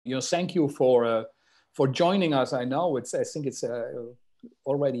thank you for joining us. I know I think it's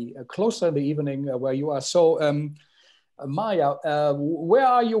already close to the evening where you are. So, Maya, where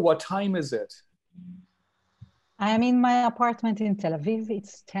are you? What time is it? I am in my apartment in Tel Aviv.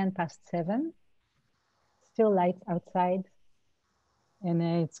 It's 7:10. Still light outside, and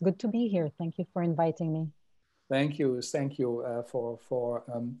it's good to be here. Thank you for inviting me. Thank you for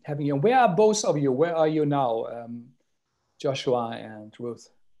having you. Where are both of you? Where are you now, Joshua and Ruth?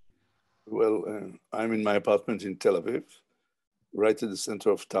 Well, I'm in my apartment in Tel Aviv, right at the center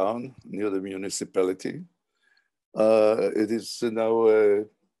of town, near the municipality. It is now,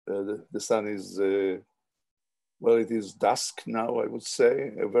 the sun is, well, it is dusk now, I would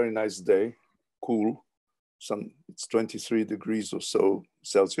say. A very nice day, cool. It's 23 degrees or so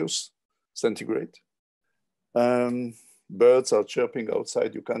Celsius, centigrade. Birds are chirping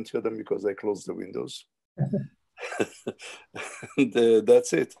outside. You can't hear them because I closed the windows. And,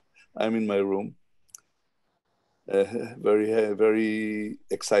 that's it. I'm in my room. Very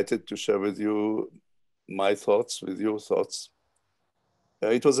excited to share with you my thoughts, with your thoughts.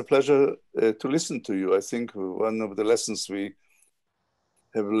 It was a pleasure to listen to you. I think one of the lessons we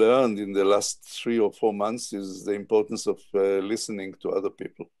have learned in the last 3 or 4 months is the importance of listening to other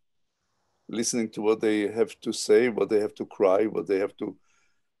people. Listening to what they have to say, what they have to cry, what they have to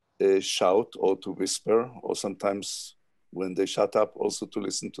shout or to whisper, or sometimes when they shut up, also to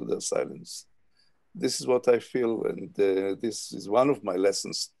listen to their silence. This is what I feel, and this is one of my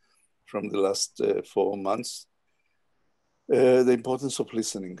lessons from the last 4 months. The importance of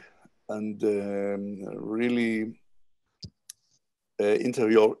listening and really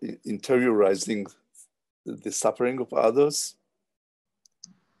interiorizing the suffering of others,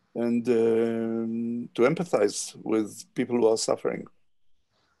 and to empathize with people who are suffering.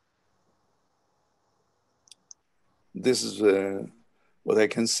 This is what I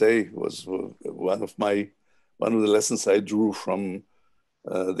can say was one of the lessons I drew from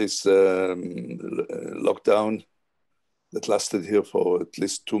this lockdown that lasted here for at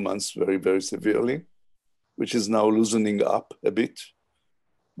least 2 months, very, very severely, which is now loosening up a bit,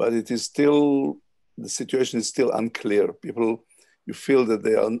 but it is still, the situation is still unclear. People, you feel that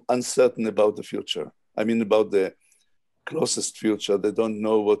they are uncertain about the future. I mean, about the closest future. They don't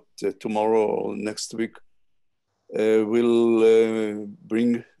know what tomorrow or next week will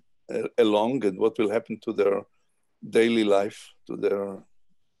bring along, and what will happen to their daily life, to their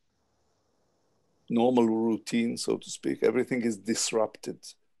normal routine, so to speak. Everything is disrupted.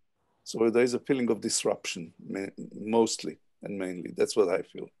 So there is a feeling of disruption, mostly and mainly. That's what I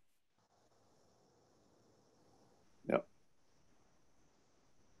feel. Yeah.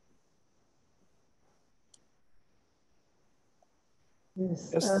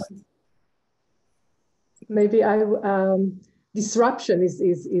 Yes. Yes. Maybe disruption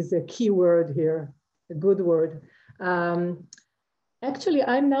is a key word here, a good word. Actually,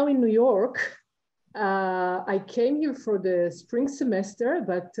 I'm now in New York. I came here for the spring semester,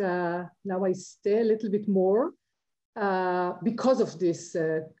 but now I stay a little bit more because of this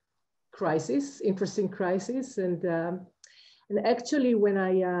interesting crisis. And actually, when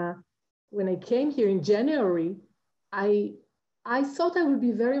I came here in January, I thought I would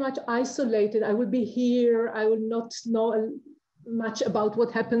be very much isolated. I would be here. I would not know much about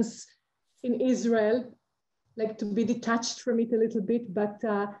what happens in Israel, like to be detached from it a little bit. But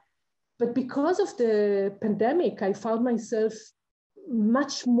because of the pandemic, I found myself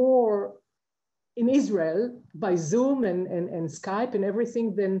much more in Israel by Zoom and Skype and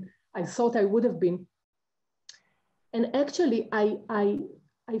everything than I thought I would have been. And actually, I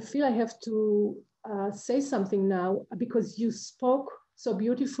feel I have to say something now, because you spoke so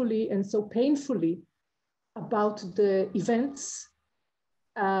beautifully and so painfully about the events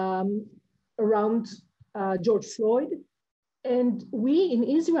around George Floyd. And we in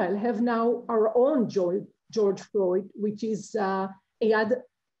Israel have now our own George Floyd, which is Ayad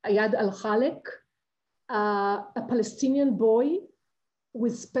al-Khalek, a Palestinian boy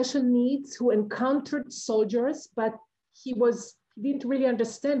with special needs who encountered soldiers, but he didn't really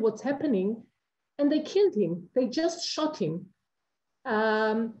understand what's happening. And they killed him. They just shot him.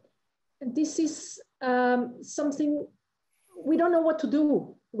 And this is something, we don't know what to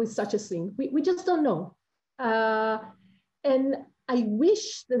do with such a thing. We just don't know. And I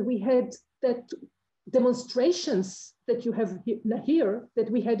wish that we had that demonstrations that you have here,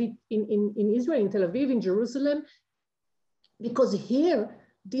 that we had it in Israel, in Tel Aviv, in Jerusalem, because here,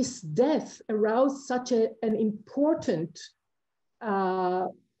 this death aroused such an important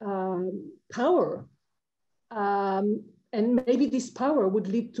power. And maybe this power would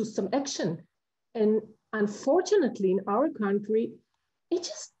lead to some action. And unfortunately, in our country, it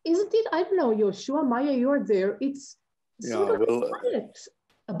just, isn't it? I don't know, Joshua, Maya, you're there. It's sort of quiet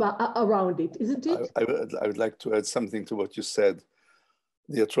around it, isn't it? I would like to add something to what you said.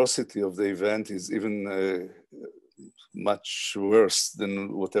 The atrocity of the event is even much worse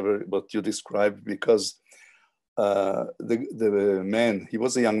than what you described, because the man, he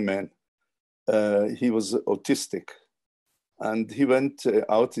was a young man, he was autistic, and he went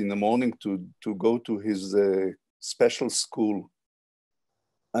out in the morning to go to his special school.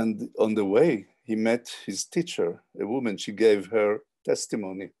 And on the way, he met his teacher, a woman. She gave her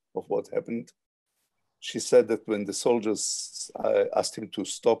testimony of what happened. She said that when the soldiers asked him to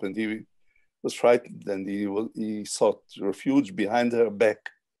stop, and he was frightened, and he sought refuge behind her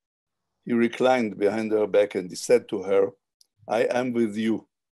back. He reclined behind her back, and he said to her, "I am with you,"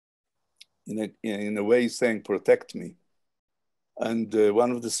 in a way saying, "Protect me." And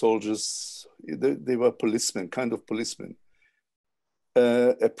one of the soldiers, they were policemen, kind of policemen,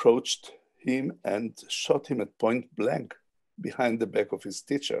 approached him and shot him at point blank behind the back of his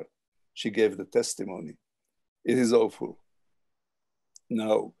teacher. She gave the testimony. It is awful.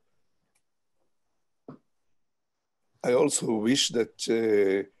 Now, I also wish that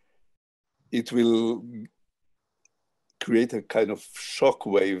it will create a kind of shock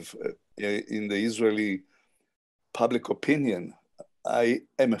wave in the Israeli public opinion. I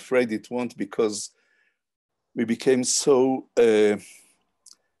am afraid it won't, because we became so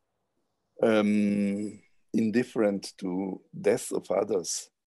indifferent to death of others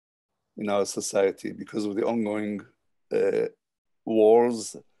in our society because of the ongoing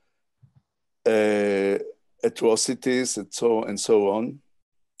wars, atrocities, and so on.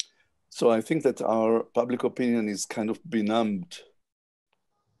 So I think that our public opinion is kind of benumbed,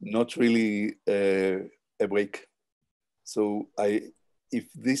 not really awake. So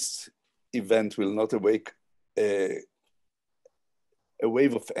if this event will not awake a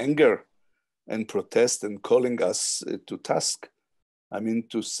wave of anger and protest and calling us to task, I mean,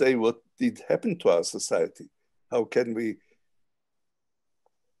 to say what did happen to our society. How can we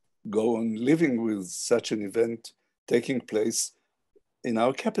go on living with such an event taking place in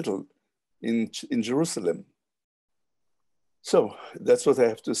our capital, in Jerusalem? So that's what I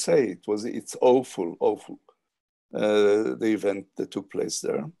have to say. It's awful, awful, the event that took place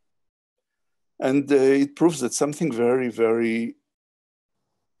there. And it proves that something very, very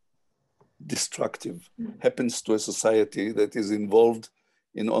destructive happens to a society that is involved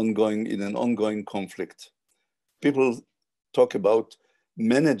in an ongoing conflict. People talk about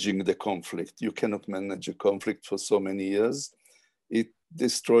managing the conflict. You cannot manage a conflict for so many years. It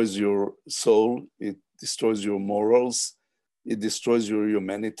destroys your soul. It destroys your morals. It destroys your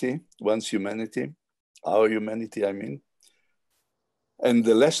humanity, one's humanity, our humanity, I mean. And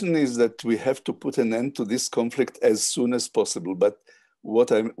the lesson is that we have to put an end to this conflict as soon as possible. But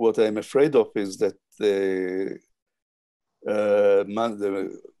what I'm afraid of is that the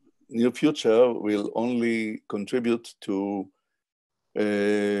near future will only contribute to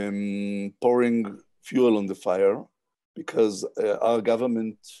pouring fuel on the fire, because our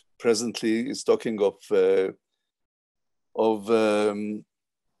government presently is talking of the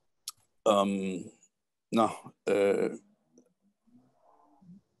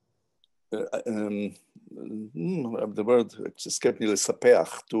word escaped me,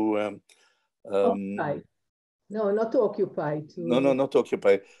 לספח, to occupy. No, not to occupy. No, not to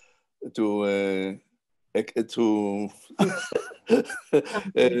occupy.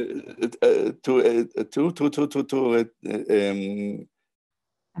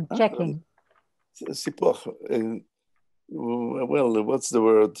 I'm checking. סיפוח. Well, what's the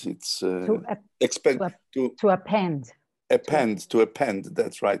word? It's to append. To append.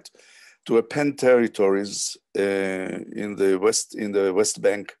 That's right. To append territories in the West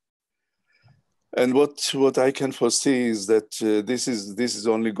Bank. And what I can foresee is that this is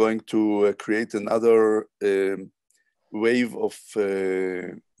only going to create another wave of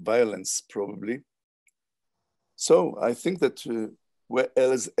violence, probably. So I think that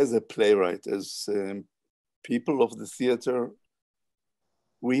as a playwright, as people of the theater,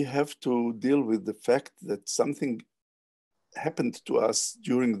 we have to deal with the fact that something happened to us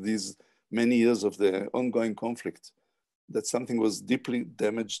during these many years of the ongoing conflict, that something was deeply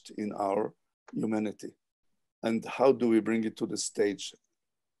damaged in our humanity. And how do we bring it to the stage?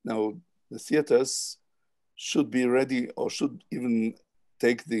 Now, the theaters should be ready, or should even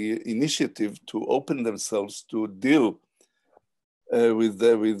take the initiative to open themselves to deal with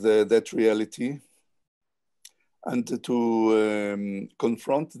that reality, and to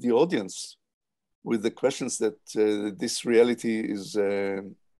confront the audience with the questions that this reality is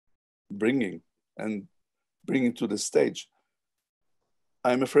bringing to the stage.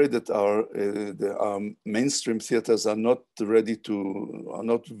 I'm afraid that our mainstream theaters are not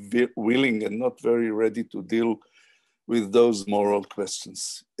willing and not very ready to deal with those moral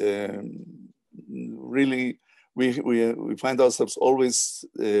questions. Really, we find ourselves always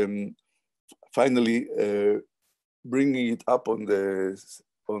finally bringing it up on the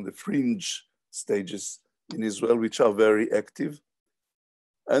fringe stages in Israel, which are very active.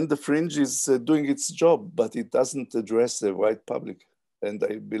 And the fringe is doing its job, but it doesn't address the wide public. And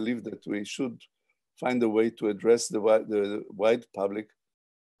I believe that we should find a way to address the wide public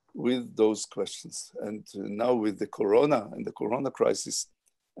with those questions. And now with the corona and the corona crisis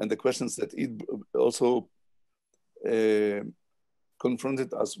and the questions that it also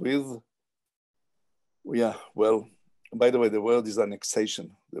confronted us with, yeah, well, by the way, the word is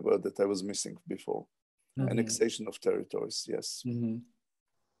annexation, the word that I was missing before. Annexation of territories, yes.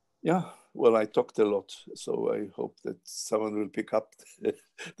 Yeah, well, I talked a lot, so I hope that someone will pick up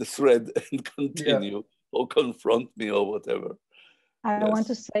the thread and continue or confront me or whatever. I want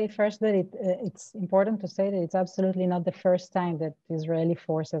to say first that it's important to say that it's absolutely not the first time that Israeli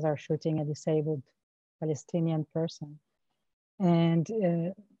forces are shooting a disabled Palestinian person. And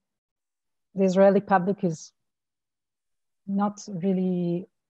the Israeli public is not really,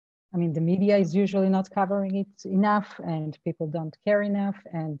 I mean, the media is usually not covering it enough and people don't care enough.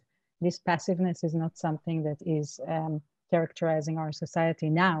 And this passiveness is not something that is characterizing our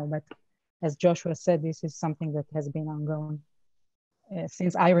society now, but as Joshua said, this is something that has been ongoing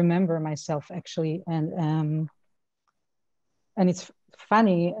since I remember myself, actually. And it's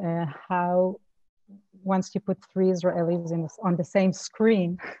funny how once you put three Israelis on the same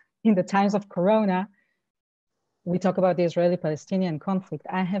screen in the times of Corona, we talk about the Israeli-Palestinian conflict.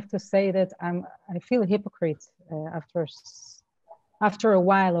 I have to say that I feel a hypocrite after a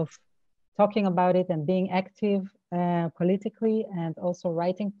while of talking about it and being active politically and also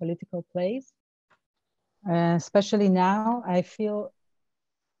writing political plays. Especially now, I feel,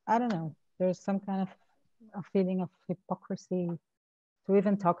 I don't know, there's some kind of a feeling of hypocrisy to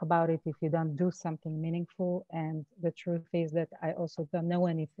even talk about it if you don't do something meaningful. And the truth is that I also don't know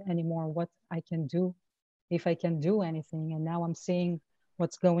anymore what I can do, if I can do anything. And now I'm seeing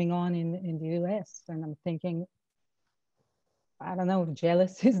what's going on in the US, and I'm thinking, I don't know if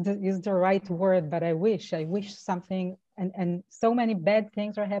jealous is the right word, but I wish something, and so many bad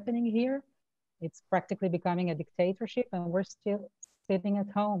things are happening here. It's practically becoming a dictatorship, and we're still sitting at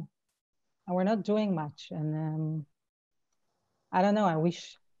home and we're not doing much. And I don't know, I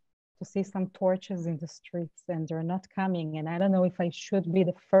wish to see some torches in the streets, and they're not coming. And I don't know if I should be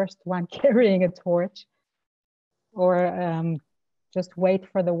the first one carrying a torch or just wait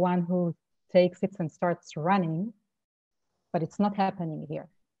for the one who takes it and starts running. But it's not happening here.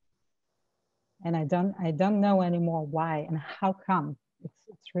 And I don't know anymore why and how come.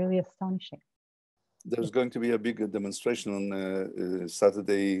 It's really astonishing. There's going to be a big demonstration on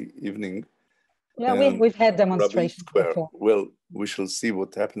Saturday evening. Yeah, we've had demonstrations before. Well, we shall see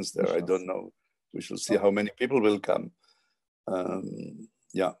what happens there. I don't know. We shall see how many people will come.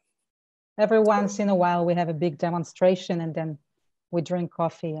 Yeah. Every once in a while, we have a big demonstration, and then we drink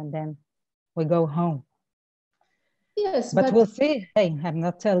coffee, and then we go home. Yes, but we'll see. Hey, I'm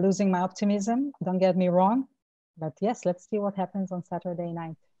not losing my optimism. Don't get me wrong. But yes, let's see what happens on Saturday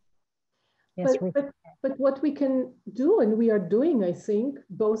night. Yes, but what we can do, and we are doing, I think,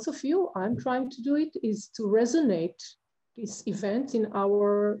 both of you, I'm trying to do it, is to resonate this event in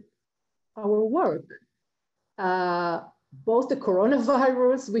our work. Both the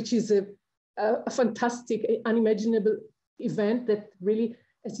coronavirus, which is a fantastic, unimaginable event that really,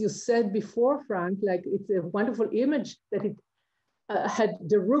 as you said before, Frank, like it's a wonderful image that it had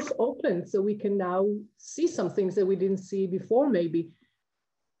the roof open, so we can now see some things that we didn't see before, maybe.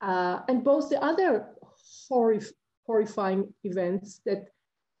 And both the other horrifying events that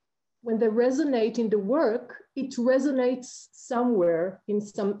when they resonate in the work, it resonates somewhere in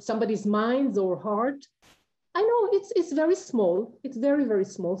somebody's minds or heart. I know it's very small. It's very, very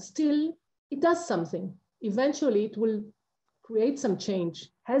small. Still, it does something. Eventually, it will create some change.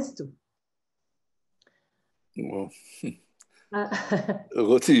 Has to. Well,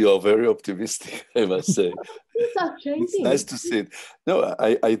 Ruti, you're very optimistic, I must say. It's nice to see it. No,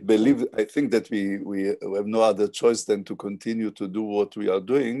 I think that we have no other choice than to continue to do what we are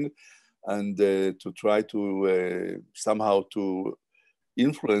doing and to try to somehow to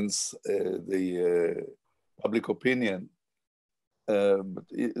influence the public opinion.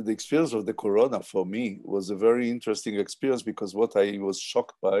 The experience of the corona for me was a very interesting experience, because what I was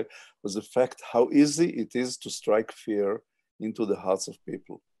shocked by was the fact how easy it is to strike fear into the hearts of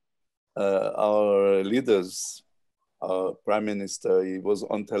people. Our leaders our prime minister. He was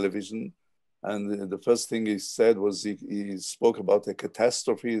on television, and the first thing he said was he spoke about a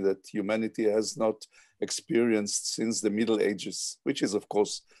catastrophe that humanity has not experienced since the Middle Ages, which is, of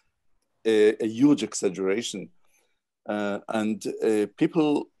course, a huge exaggeration. And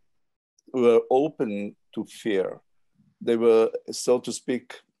people were open to fear. They were, so to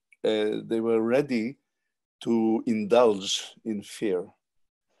speak, they were ready to indulge in fear.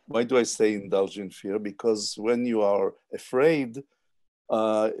 Why do I say indulge in fear? Because when you are afraid,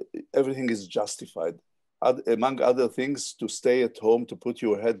 everything is justified. Among other things, to stay at home, to put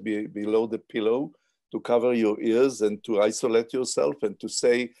your head below the pillow, to cover your ears and to isolate yourself and to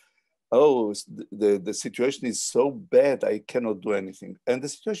say, oh, the situation is so bad, I cannot do anything. And the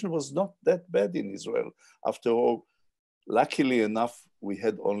situation was not that bad in Israel. After all, luckily enough, we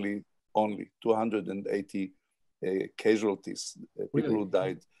had only 280 casualties, people who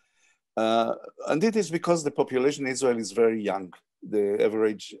died. And it is because the population in Israel is very young. The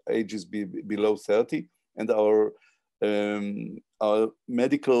average age is below 30, and our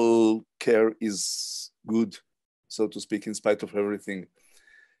medical care is good, so to speak, in spite of everything.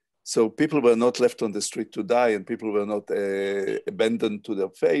 So people were not left on the street to die, and people were not abandoned to their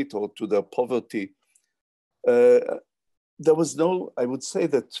fate or to their poverty. There was no, I would say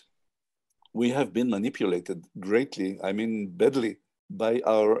that we have been manipulated greatly, I mean badly, by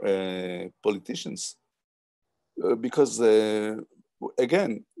our politicians. Because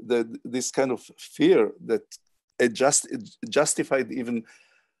again, this kind of fear that it justified even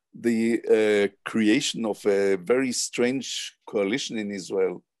the creation of a very strange coalition in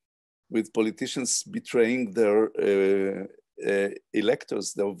Israel, with politicians betraying their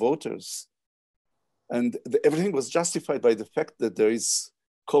electors, their voters. And everything was justified by the fact that there is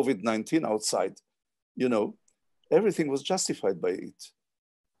COVID-19 outside. You know, everything was justified by it.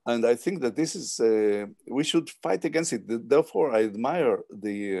 And I think that this is, we should fight against it. Therefore, I admire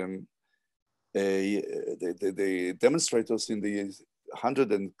the demonstrators in the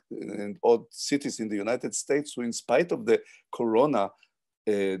 100 and odd cities in the United States who, in spite of the corona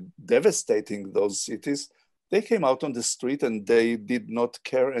devastating those cities, they came out on the street and they did not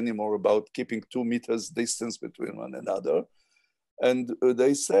care anymore about keeping 2 meters distance between one another. And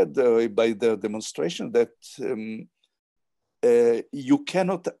they said by their demonstration that you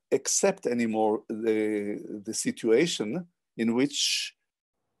cannot accept anymore the situation in which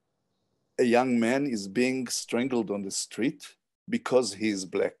a young man is being strangled on the street because he is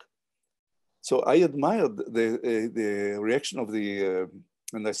Black. So I admired the reaction of the,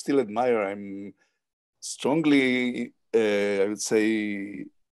 and I still admire, I'm strongly, I would say,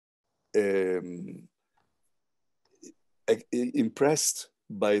 impressed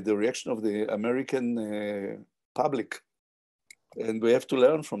by the reaction of the American public. And we have to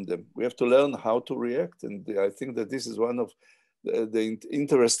learn from them. We have to learn how to react. And I think that this is one of the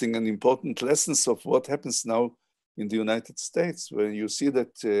interesting and important lessons of what happens now in the United States, where you see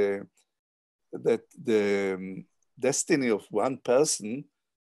that, that the destiny of one person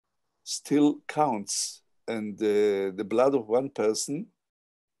still counts, and the blood of one person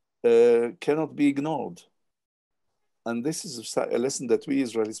cannot be ignored. And this is a lesson that we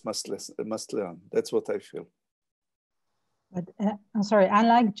Israelis must learn. That's what I feel. But I'm sorry,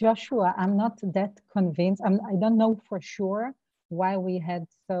 unlike Joshua, I'm not that convinced. I don't know for sure why we had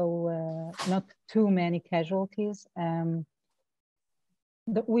so not too many casualties.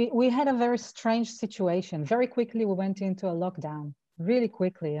 We had a very strange situation. Very quickly, we went into a lockdown. Really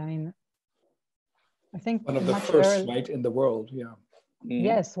quickly. I mean, I think one of the first, right, in the world. Yeah. Mm.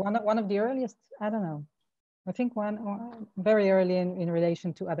 Yes, one of the earliest. I don't know. I think one very early in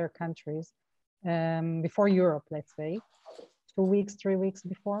relation to other countries, before Europe, let's say, 2 weeks, 3 weeks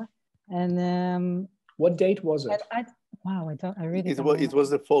before. And what date was it? Wow, I really don't know. It was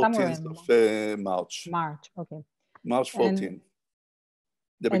the 14th of March. March, okay. March 14th,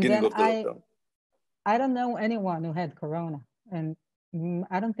 the beginning of the lockdown. I don't know anyone who had corona, and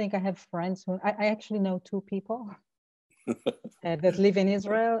I don't think I have friends who. I actually know 2 people that live in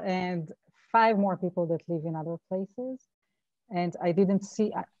Israel, and 5 more people that live in other places. And I didn't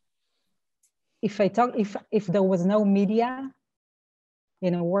see. If there was no media,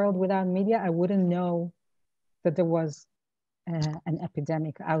 in a world without media, I wouldn't know that there was an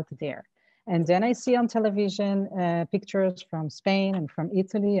epidemic out there. And then I see on television pictures from Spain and from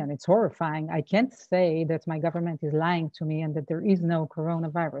Italy, and it's horrifying. I can't say that my government is lying to me and that there is no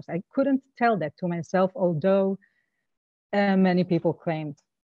coronavirus. I couldn't tell that to myself, although many people claimed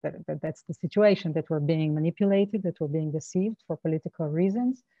that that's the situation, that we're being manipulated, that we're being deceived for political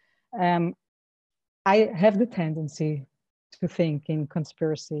reasons. I have the tendency to think in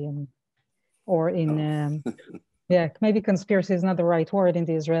conspiracy or in Yeah, maybe conspiracy is not the right word in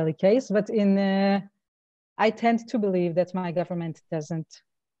the Israeli case, but I tend to believe that my government doesn't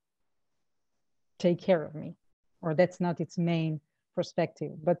take care of me, or that's not its main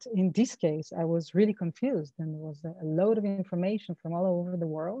perspective. But in this case, I was really confused, and there was a load of information from all over the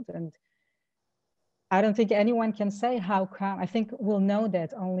world. And I don't think anyone can say how come. I think we'll know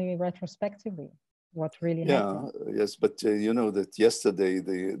that only retrospectively, what really happened. Yes, but you know that yesterday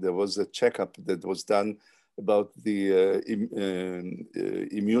there was a checkup that was done about the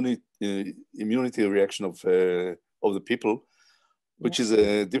immunity reaction of the people, which is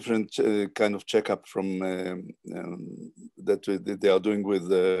a different kind of checkup from that they are doing with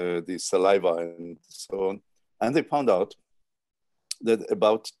the saliva and so on. And they found out that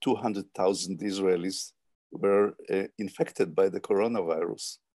about 200,000 Israelis were infected by the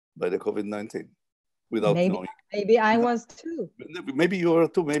coronavirus, by the COVID-19, without knowing. Maybe I was too. Maybe you were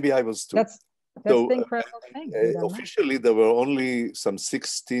too, maybe I was too. That's the incredible thing. Officially, there were only some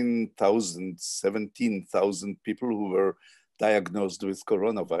 16,000, 17,000 people who were diagnosed with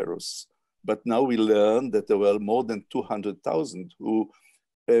coronavirus. But now we learn that there were more than 200,000 who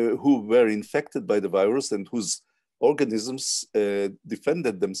were infected by the virus and whose organisms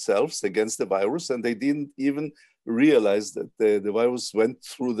defended themselves against the virus, and they didn't even realize that the virus went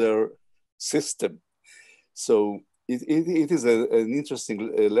through their system. So it is an interesting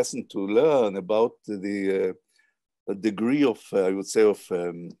lesson to learn about the degree of, I would say, of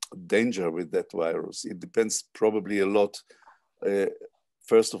danger with that virus. It depends probably a lot,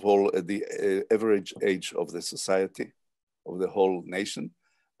 first of all, at the average age of the society, of the whole nation,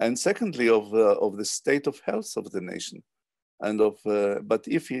 and secondly, of the state of health of the nation. And but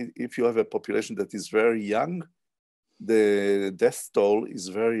if you have a population that is very young, the death toll is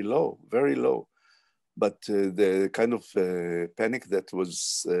very low, very low. But the kind of panic that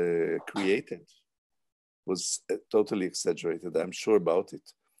was created was totally exaggerated. I'm sure about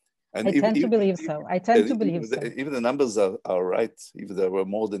it. And I tend to believe so. I tend to believe so. Even the numbers are right. If there were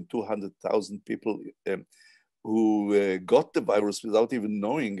more than 200,000 people who got the virus without even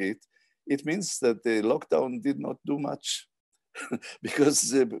knowing it, it means that the lockdown did not do much.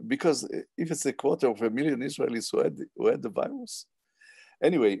 because if it's 250,000 Israelis who had the virus.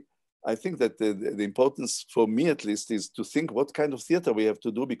 Anyway, I think that the importance for me, at least, is to think what kind of theater we have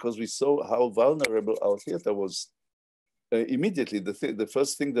to do, because we saw how vulnerable our theater was. Immediately, the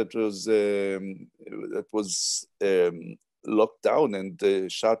first thing that was locked down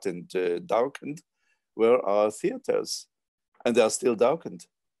and shut and darkened were our theaters, and they are still darkened.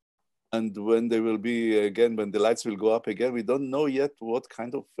 And when they will be again, when the lights will go up again, we don't know yet what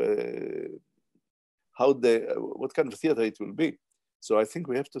kind of what kind of theater it will be. So I think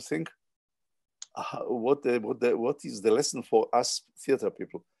we have to think what is the lesson for us theater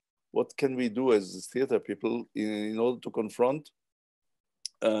people? What can we do as theater people in order to confront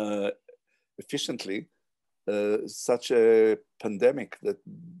efficiently such a pandemic that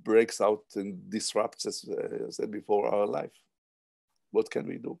breaks out and disrupts, as I said before, our life? What can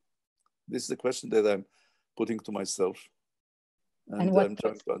we do? This is the question that I'm putting to myself, and I'm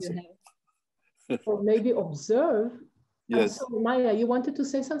trying to answer. Or maybe observe. Yes. So, Maya, you wanted to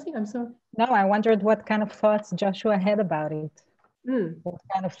say something? I'm sorry. No, I wondered what kind of thoughts Joshua had about it. What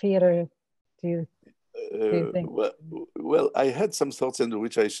kind of theater do you think? Well, I had some thoughts in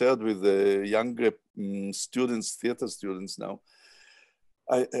which I shared with the younger students, theater students now.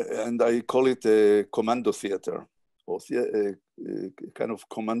 And I call it a commando theater, or a kind of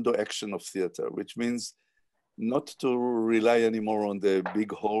commando action of theater, which means not to rely anymore on the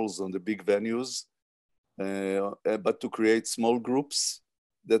big halls, on the big venues, but to create small groups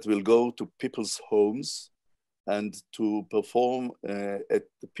that will go to people's homes and to perform at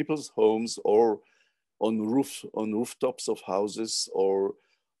the people's homes, or on rooftops of houses, or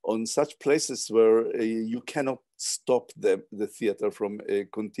on such places where you cannot stop the theater from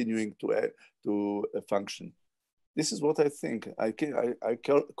continuing to function. This is what I think. I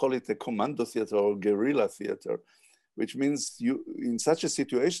call it a commando theater or guerrilla theater, which means you, in such a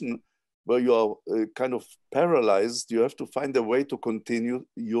situation where you are kind of paralyzed, you have to find a way to continue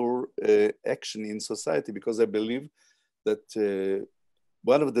your action in society, because I believe that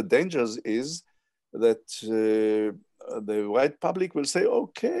one of the dangers is that the white public will say,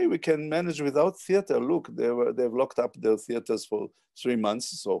 okay, we can manage without theater. Look, they've locked up their theaters for 3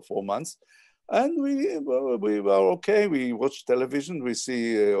 months or 4 months. And we are okay. We watch television. We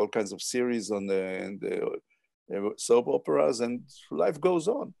see all kinds of series on the soap operas, and life goes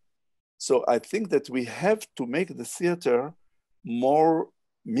on. So I think that we have to make the theater more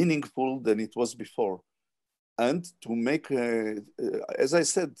meaningful than it was before. And to make, as I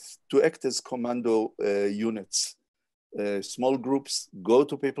said, to act as commando units small groups, go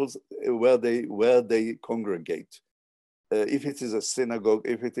to people's where they congregate. If it is a synagogue,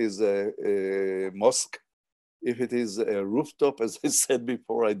 if it is a mosque, if it is a rooftop, as I said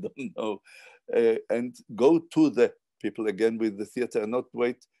before, I don't know, and go to the people again with the theater and not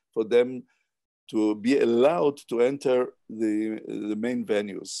wait for them to be allowed to enter the main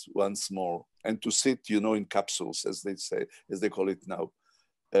venues once more and to sit, you know, in capsules, as they say, as they call it now,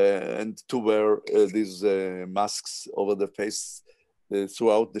 and to wear these masks over the face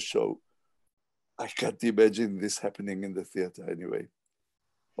throughout the show. I can't imagine this happening in the theater anyway.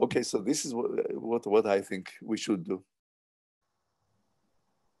 Okay, so this is what I think we should do.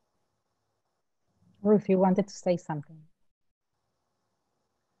 Ruth, you wanted to say something.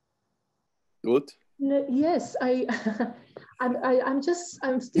 Ruth? No, yes, I'm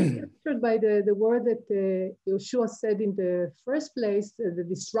still captured by the word that Joshua said in the first place, the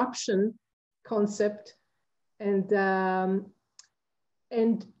disruption concept, and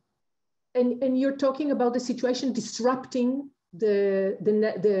you're talking about the situation disrupting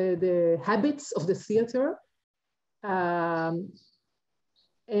the habits of the theater, and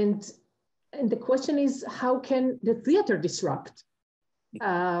the question is, how can the theater disrupt?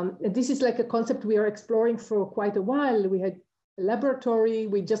 This is like a concept we are exploring for quite a while. We had a laboratory.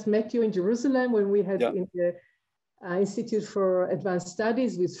 We just met you in Jerusalem when we had in the Institute for Advanced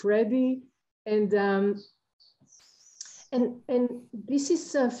Studies with Freddie, and this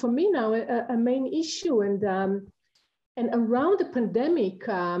is for me now a main issue. And around the pandemic,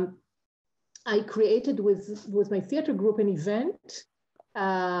 I created with my theater group an event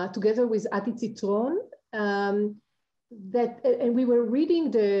together with Ati Citron. And we were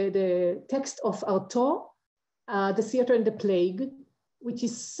reading the text of Artaud, The Theater and the Plague, which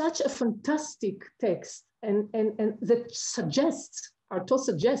is such a fantastic text, and that Artaud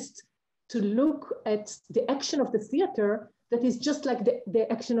suggests to look at the action of the theater that is just like the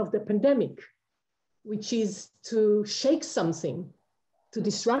action of the pandemic, which is to shake something, to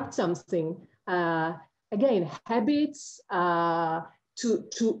disrupt something, again, habits,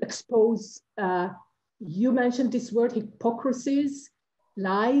 to expose, you mentioned this word, hypocrisies,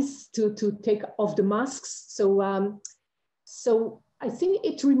 lies, to take off the masks. So I think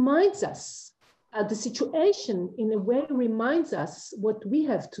it reminds us, the situation in a way reminds us what we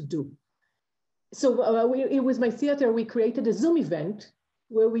have to do. So with my theater, we created a Zoom event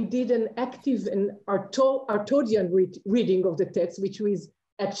where we did an active and Artaudian reading of the text, which was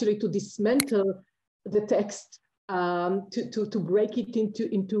actually to dismantle the text, to break it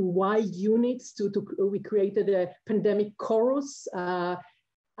into wide units. We created a pandemic chorus.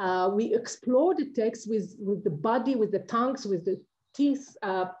 We explored the text with the body, with the tongues, with the teeth,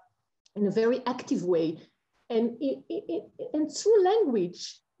 in a very active way. And through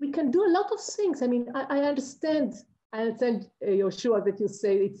language, we can do a lot of things. I mean, I understand, Joshua, that you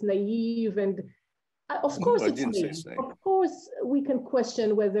say it's naive, and of course it's naive. Of course, we can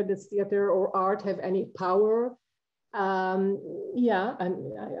question whether the theater or art have any power. Yeah, I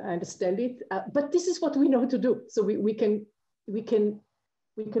understand it, but this is what we know to do. So we can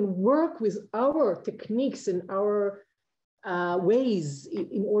work with our techniques and our ways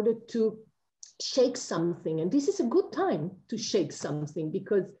in order to shake something. And this is a good time to shake something,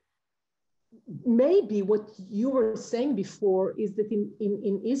 because maybe what you were saying before is that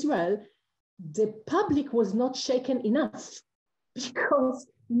in Israel, the public was not shaken enough, because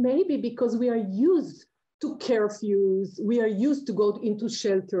we are used to curfews, we are used to go into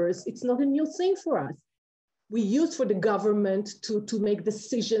shelters. It's not a new thing for us. We used for the government to make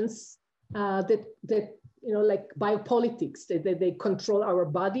decisions that like biopolitics, that they control our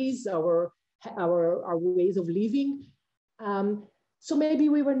bodies, our ways of living. So maybe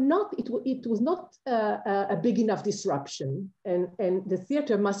we were not, it was not a big enough disruption, and the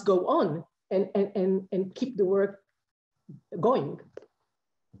theater must go on and keep the work going.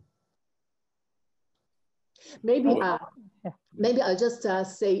 Maybe I'll just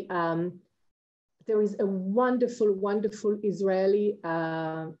say there is a wonderful, wonderful Israeli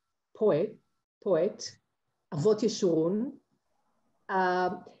poet, Arad Yasur,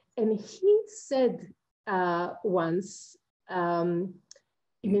 and he said once in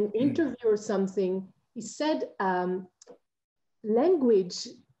an interview or something, he said language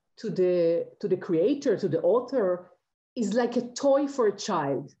to the creator, to the author, is like a toy for a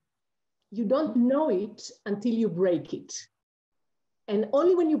child. You don't know it until you break it. And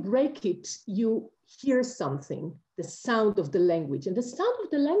only when you break it, you hear something, the sound of the language. And the sound of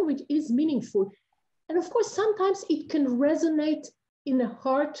the language is meaningful. And of course, sometimes it can resonate in the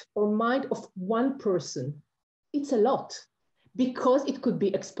heart or mind of one person. It's a lot, because it could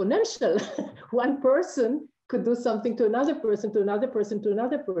be exponential. One person could do something to another person, to another person, to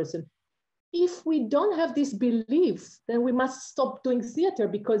another person. If we don't have this belief, then we must stop doing theater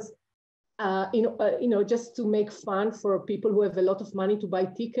because, just to make fun for people who have a lot of money to buy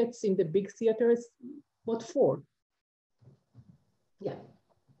tickets in the big theaters, what for? Yeah.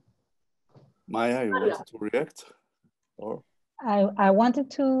 Maya, you wanted to react? Or? I wanted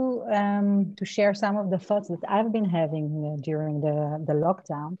to share some of the thoughts that I've been having during the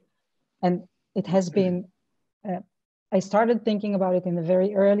lockdown. And it has been, I started thinking about it in the very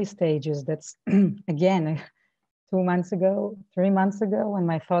early stages. That's, again, 2 months ago, 3 months ago, when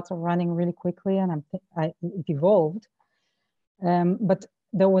my thoughts are running really quickly and it evolved. But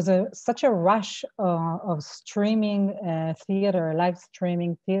there was such a rush of streaming theater, live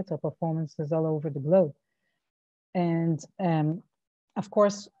streaming theater performances all over the globe. And of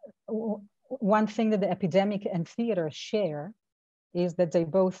course, one thing that the epidemic and theater share is that they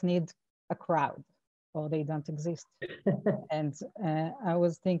both need a crowd or they don't exist. And I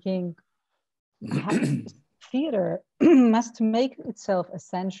was thinking, theater must make itself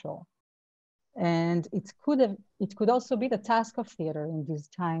essential. And it could also be the task of theater in these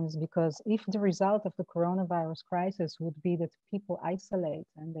times, because if the result of the coronavirus crisis would be that people isolate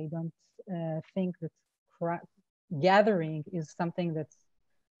and they don't think that gathering is something that's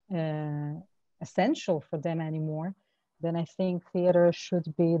essential for them anymore, then I think theater should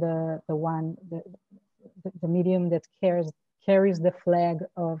be the medium that carries the flag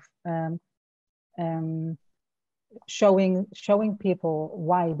of showing people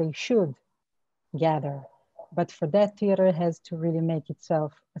why they should gather. But for that, theater has to really make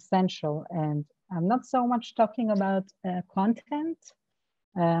itself essential. And I'm not so much talking about content.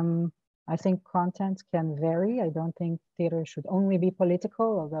 I think content can vary. I don't think theater should only be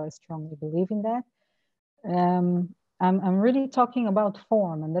political, although I strongly believe in that. I'm really talking about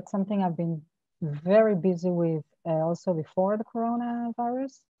form, and that's something I've been very busy with also before the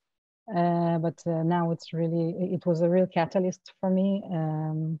coronavirus. But now it was a real catalyst for me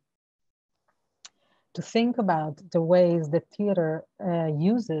to think about the ways that theater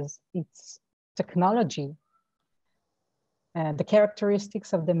uses its technology, the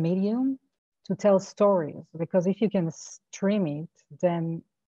characteristics of the medium to tell stories. Because if you can stream it, then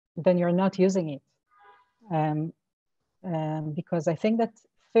you're not using it. Because I think that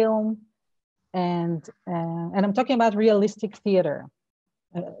film and I'm talking about realistic theater.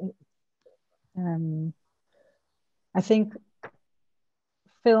 I think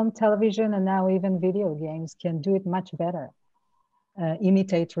film, television, and now even video games can do it much better,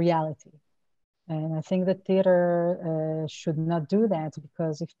 imitate reality. And I think that theater should not do that,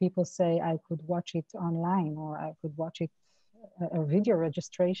 because if people say I could watch it online or I could watch it, a video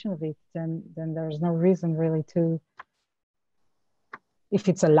registration of it, then there's no reason really to, if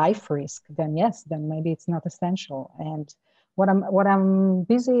it's a life risk, then yes, then maybe it's not essential. And what I'm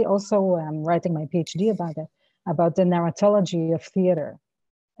busy also, I'm writing my PhD about the narratology of theater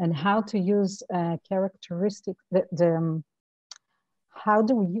and how to use characteristics, how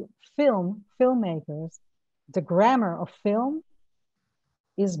do we filmmakers, the grammar of film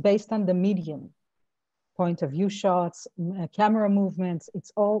is based on the medium, point of view shots, camera movements.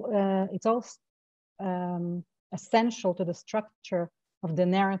 It's all essential to the structure of the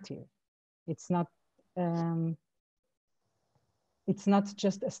narrative. It's not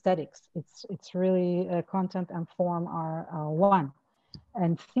just aesthetics. It's really content and form are one.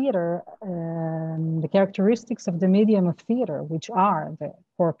 And theater, the characteristics of the medium of theater, which are the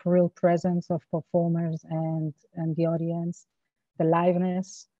corporeal presence of performers and the audience, the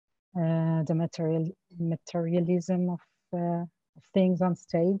liveness, the materialism of things on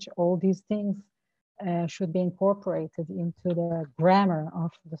stage, all these things should be incorporated into the grammar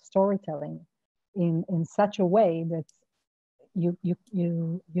of the storytelling in such a way that you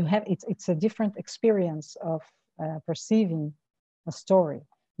have, it's a different experience of perceiving a story.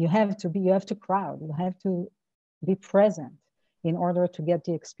 You have to crowd, you have to be present in order to get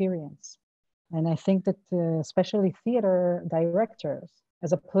the experience. And I think that especially theater directors,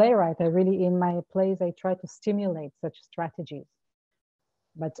 as a playwright, in my plays, I try to stimulate such strategies.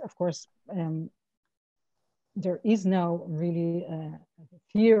 But of course, there is no really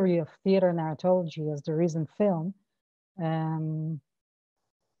theory of theater narratology as there is in film.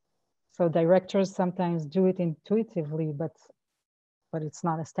 So directors sometimes do it intuitively, but it's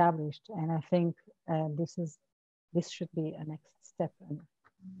not established. And I think this should be a next step, and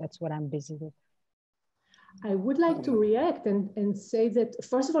that's what I'm busy with. I would like to react and say that,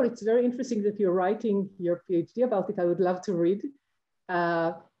 first of all, it's very interesting that you're writing your PhD about it. I would love to read.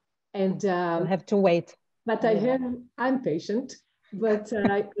 You'll have to wait. But I'm patient. But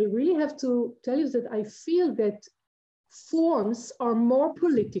I really have to tell you that I feel that forms are more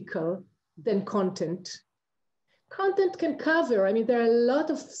political than content. Content can cover, I mean, there are a lot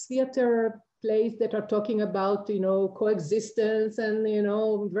of theater plays that are talking about, coexistence and,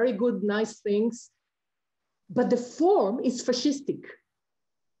 very good, nice things. But the form is fascistic.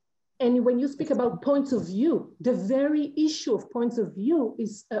 And when you speak about points of view, the very issue of points of view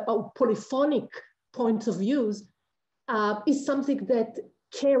is, polyphonic points of views, is something that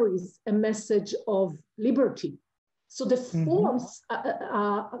carries a message of liberty. So the forms,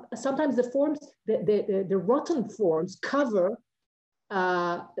 sometimes the forms, the rotten forms cover,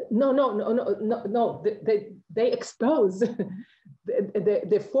 they expose,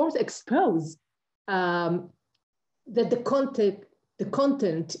 the forms expose that the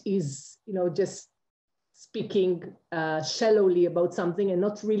content is, just speaking shallowly about something and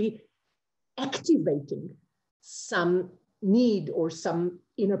not really activating some need or some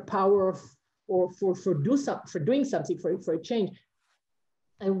inner power for doing something for a change.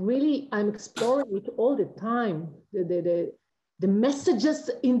 I'm exploring it all the time. The messages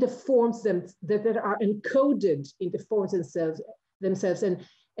in the forms that are encoded in the forms themselves. And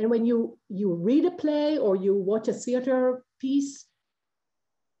when you read a play or you watch a theater piece,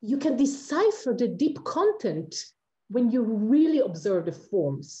 you can decipher the deep content when you really observe the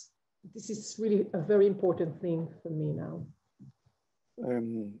forms. This is really a very important thing for me now.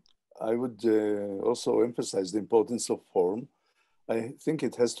 I would also emphasize the importance of form. I think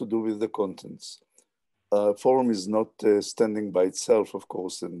it has to do with the contents. Form is not standing by itself, of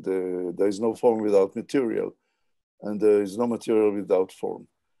course, and there is no form without material, and there is no material without form.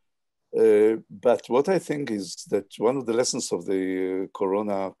 But what I think is that one of the lessons of the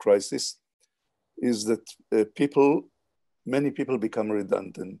Corona crisis is that many people become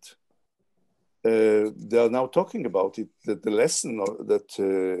redundant. They are now talking about it, that the lesson that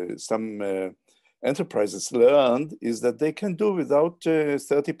some enterprises learned is that they can do without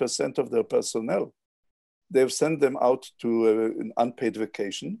 30% of their personnel. They've sent them out to an unpaid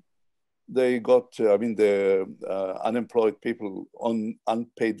vacation. They got, the unemployed people on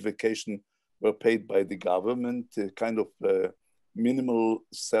unpaid vacation were paid by the government, kind of minimal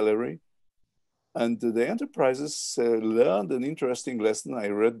salary. And the enterprises learned an interesting lesson I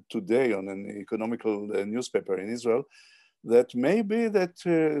read today on an economical newspaper in Israel, that maybe that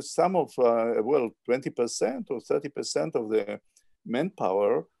some of, 20% or 30% of the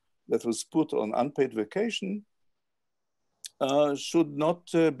manpower that was put on unpaid vacation should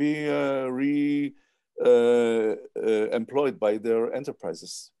not be employed by their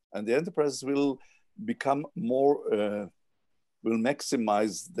enterprises. And the enterprises will become more, will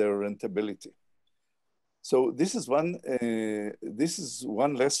maximize their rentability. So this is one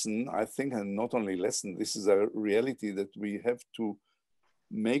lesson, I think, and not only lesson, this is a reality that we have to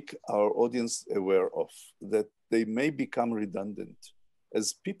make our audience aware of, that they may become redundant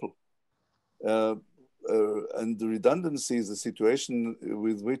as people. And the redundancy is a situation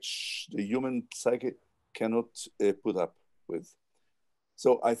with which the human psyche cannot put up with.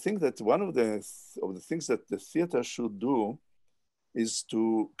 So I think that one of the things that the theater should do is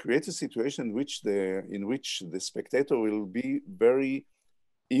to create a situation in which the spectator will be very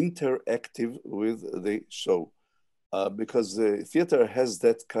interactive with the show. Because the theater has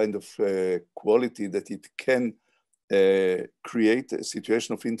that kind of quality that it can create a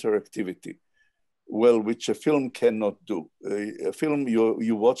situation of interactivity, well, which a film cannot do. A film,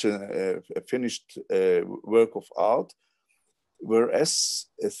 you watch a finished work of art, whereas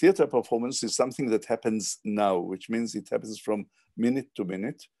a theater performance is something that happens now, which means it happens from minute to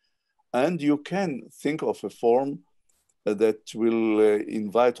minute. And you can think of a form that will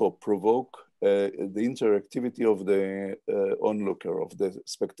invite or provoke the interactivity of the onlooker, of the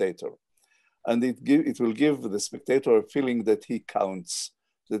spectator. And it will give the spectator a feeling that he counts,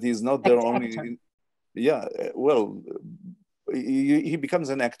 that he's not there only. Yeah, well, he becomes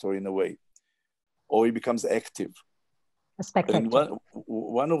an actor in a way, or he becomes active. A spectator.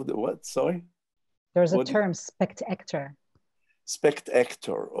 One of the, what, sorry? There's a term, spectator.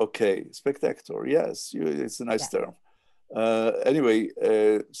 Spectator, okay, spectator, yes, it's a nice term. Anyway,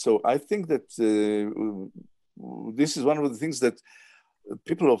 so I think that this is one of the things that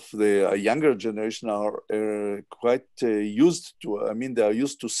people of the younger generation are quite used to. I mean, they are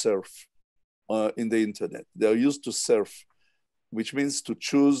used to surf in the internet. They are used to surf, which means to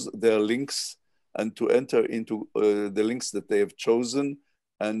choose their links and to enter into the links that they have chosen,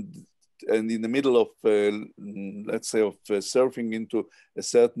 and in the middle of, let's say, of surfing into a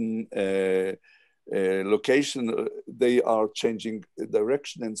certain location, they are changing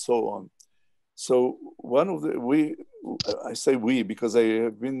direction and so on. So one of the, I say we because I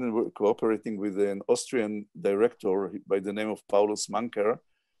have been cooperating with an Austrian director by the name of Paulus Manker,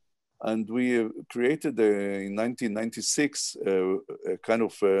 and we created in 1996 a kind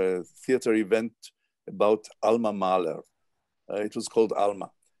of a theater event about Alma Mahler. It was called Alma,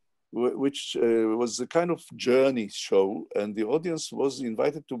 which was a kind of journey show, and the audience was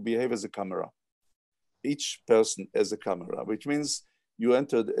invited to behave as a camera. Each person as a camera, which means you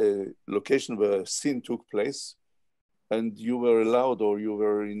entered a location where a scene took place, and you were allowed or you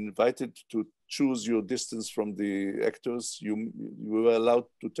were invited to choose your distance from the actors. You were allowed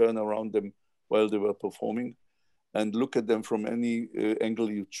to turn around them while they were performing and look at them from any angle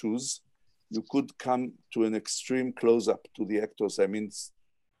you choose. You could come to an extreme close-up to the actors. I mean,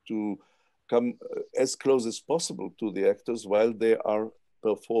 to come as close as possible to the actors while they are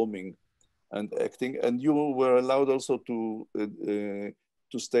performing and acting. And you were allowed also to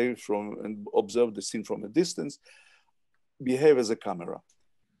stay from and observe the scene from a distance, behave as a camera.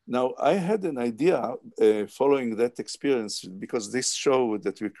 Now, I had an idea following that experience, because this show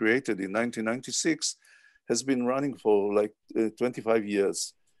that we created in 1996 has been running for like 25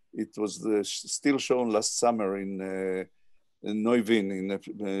 years. It was still shown last summer in Neuwien, in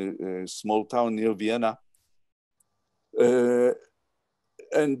a small town near Vienna.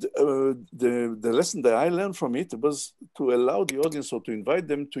 And the lesson that I learned from it was to allow the audience, or to invite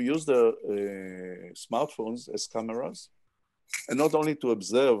them to use their smartphones as cameras, and not only to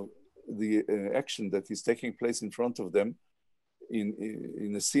observe the action that is taking place in front of them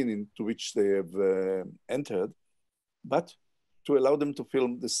in a scene into which they have entered, but to allow them to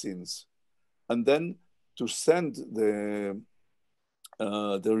film the scenes, and then to send the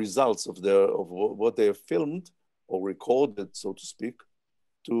results of what they have filmed or recorded, so to speak,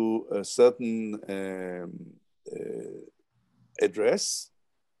 to a certain address,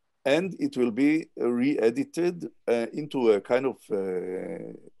 and it will be re-edited into a kind of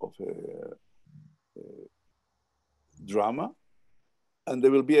drama, and they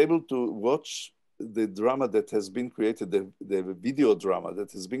will be able to watch the drama that has been created, the video drama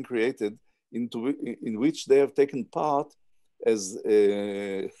that has been created, in which they have taken part as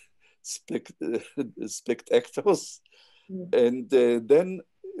spectators, and then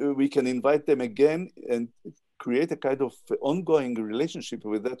we can invite them again and create a kind of ongoing relationship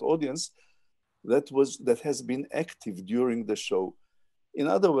with that audience that has been active during the show. In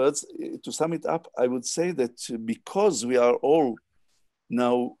other words, to sum it up, I would say that because we are all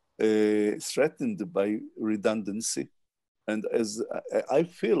now threatened by redundancy, and as I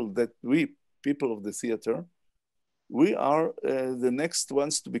feel that we, people of the theater, we are the next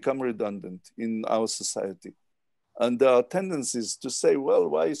ones to become redundant in our society. And there are tendencies to say, well,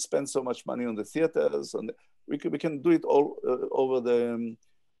 why spend so much money on the theaters? And we can do it all over the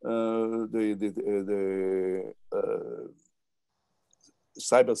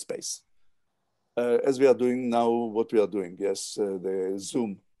cyberspace, as we are doing now. What we are doing, yes, the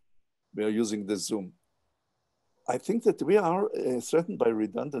Zoom. We are using the Zoom. I think that we are threatened by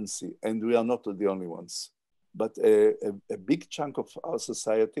redundancy, and we are not the only ones. But a big chunk of our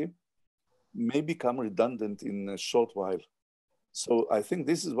society may become redundant in a short while. So I think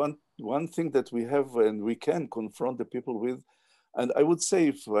this is one thing that we have and we can confront the people with. And I would say,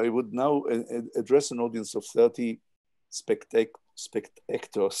 if I would now address an audience of 30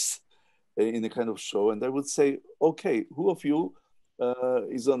 spectators in a kind of show, and I would say, okay, who of you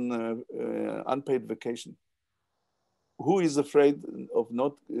is on unpaid vacation? Who is afraid of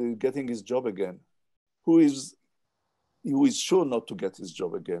not getting his job again? Who is sure not to get his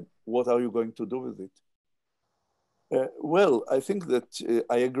job again? What are you going to do with it? Well, I think that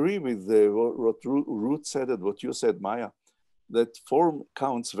I agree with what Ruth said and what you said, Maya, that form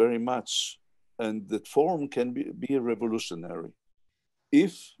counts very much, and that form can be revolutionary.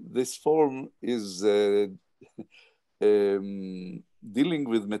 If this form is dealing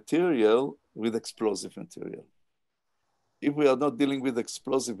with material, with explosive material. If we are not dealing with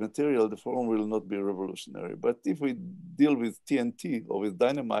explosive material, the form will not be revolutionary. But if we deal with TNT or with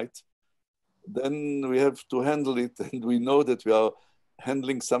dynamite, then we have to handle it, and we know that we are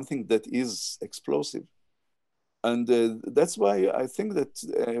handling something that is explosive. And that's why I think that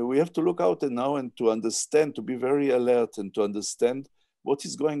we have to look out now and to understand, to be very alert and to understand what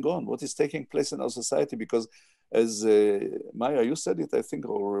is going on, what is taking place in our society. Because as Maya, you said it, I think,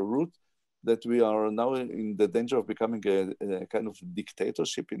 or Ruth, that we are now in the danger of becoming a kind of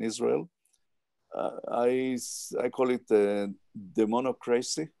dictatorship in Israel. I call it a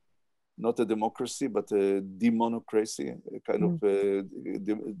demonocracy, not a democracy, but a demonocracy, a kind of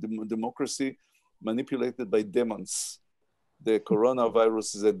democracy manipulated by demons. The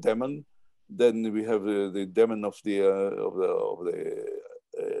coronavirus is a demon. Then we have the demon of the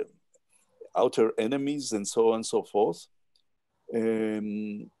outer enemies, and so on and so forth.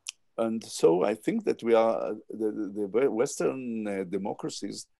 And so I think that we are, the Western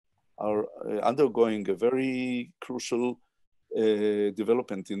democracies are undergoing a very crucial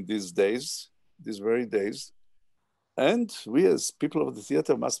development in these days, these very days. And we as people of the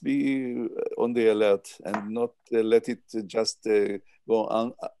theater must be on the alert and not let it just go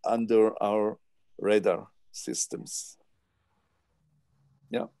on under our radar systems.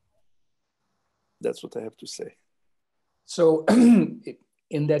 Yeah, that's what I have to say. So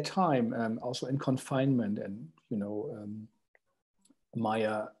in that time, also in confinement, and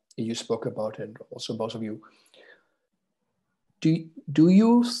Maya, you spoke about it, also both of you. Do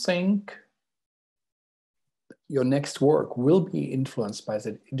you think your next work will be influenced by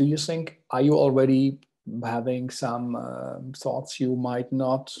that? Do you think, are you already having some thoughts you might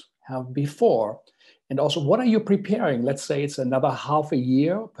not have before? And also, what are you preparing? Let's say it's another half a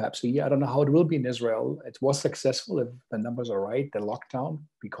year, perhaps a year. I don't know how it will be in Israel. It was successful, if the numbers are right, the lockdown,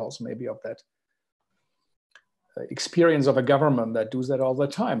 because maybe of that experience of a government that does that all the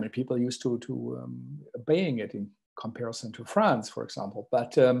time. And people used to obeying it in comparison to France, for example.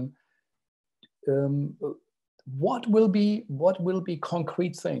 But what will be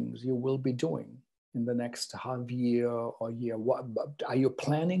concrete things you will be doing in the next half year or year? What are you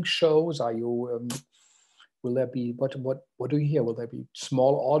planning shows? Are you will there be what do you hear? Will there be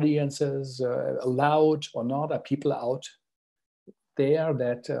small audiences allowed or not? Are people out there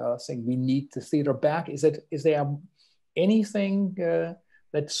that saying we need the theater back? Is there anything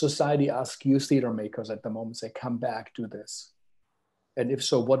that society asks you theater makers at the moment, say come back, do this? And if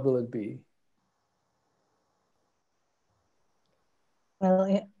so, what will it be?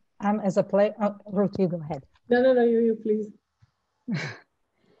 Well, I'm as a Ruth, you go ahead. No, you please.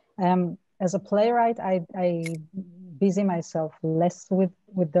 As a playwright, I busy myself less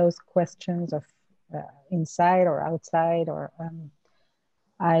with those questions of inside or outside, or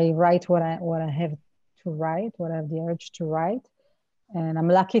I write what I have to write, what I have the urge to write. And I'm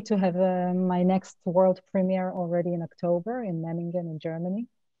lucky to have my next world premiere already in October in Memmingen in Germany.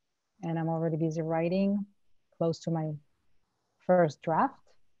 And I'm already busy writing, close to my first draft.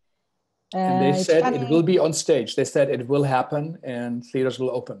 And they said it will be on stage. They said it will happen and theaters will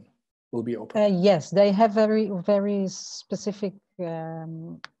be open. Yes, they have very, very specific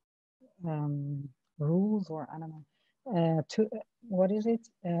rules, or I don't know, what is it?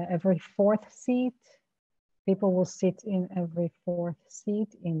 Every fourth seat, people will sit in every fourth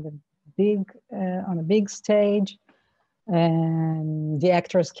seat in the big, on a big stage, and the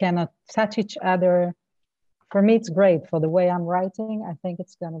actors cannot touch each other. For me, it's great. For the way I'm writing, I think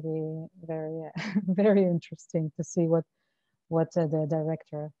it's going to be very, very interesting to see what the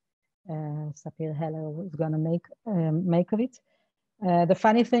director Sapir Heller is going to make of it. The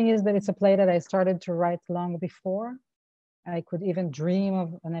funny thing is that it's a play that I started to write long before I could even dream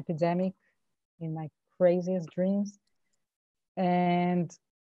of an epidemic in my craziest dreams. And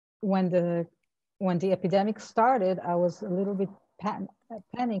when the epidemic started, I was a little bit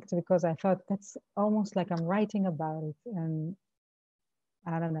panicked because I thought that's almost like I'm writing about it. And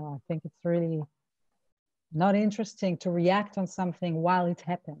I don't know, I think it's really not interesting to react on something while it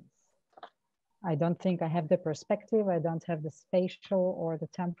happens. I don't think I have the perspective. I don't have the spatial or the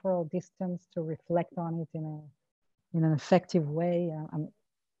temporal distance to reflect on it in an effective way.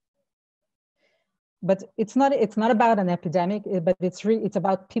 But it's not about an epidemic, but it's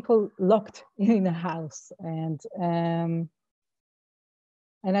about people locked in a house. And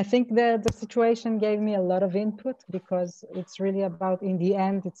I think that the situation gave me a lot of input, because it's really about, in the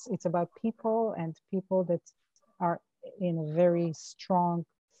end, it's about people, and people that are in a very strong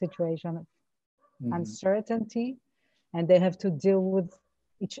situation of uncertainty, and they have to deal with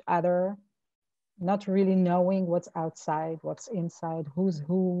each other, not really knowing what's outside, what's inside, who's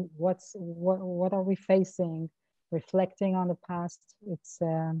who, what are we facing, reflecting on the past. It's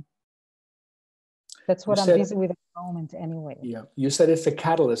that's what I'm busy with at the moment anyway. Yeah, you said it's a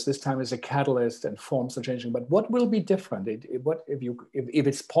catalyst. This time is a catalyst and forms are changing. But what will be different? If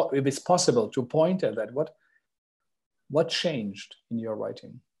it's possible to point at that, what changed in your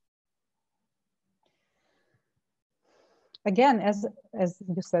writing? Again, as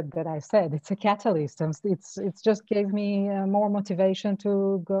you said, that I said, it's a catalyst. It's just gave me more motivation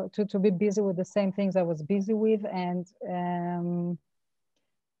to go to be busy with the same things I was busy with, and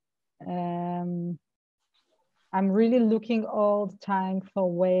I'm really looking all the time for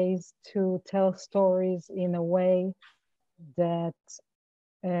ways to tell stories in a way that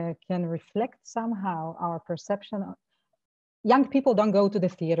can reflect somehow our perception young people don't go to the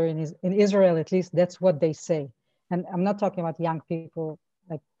theater in Israel, at least that's what they say. And I'm not talking about young people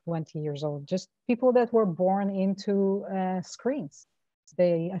like 20 years old, just people that were born into screens.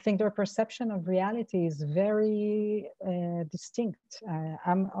 I think their perception of reality is very distinct.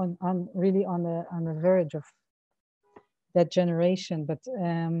 I'm really on the verge of that generation, but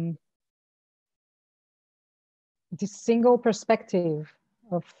this single perspective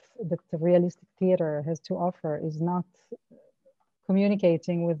of that the realistic theater has to offer is not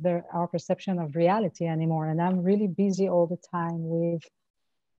communicating with our perception of reality anymore. And I'm really busy all the time with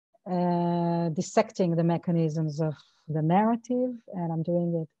dissecting the mechanisms of the narrative, and I'm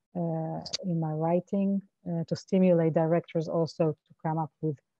doing it in my writing to stimulate directors also to come up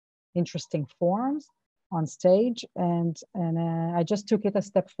with interesting forms on stage. And I just took it a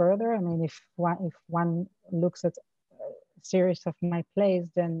step further. I mean, if one looks at a series of my plays,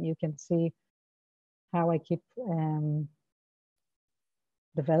 then you can see how I keep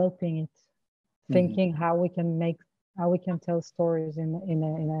developing it, thinking how we can tell stories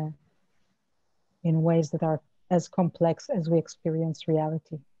in ways that are as complex as we experience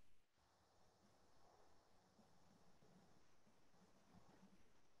reality.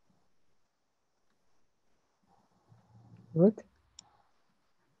 Ruth?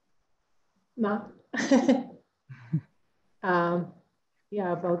 Ma?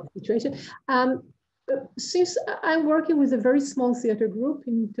 Yeah, about the situation. Since I'm working with a very small theater group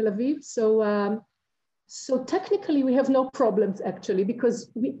in Tel Aviv, so technically we have no problems actually,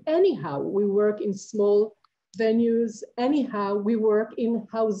 because we work in small venues, anyhow we work in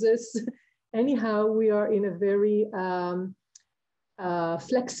houses, anyhow we are in a very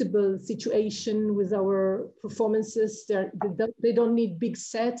flexible situation with our performances. They don't need big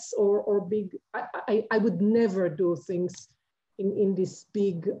sets or big, I would never do things in this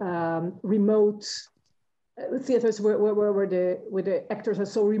big remote theaters where the actors are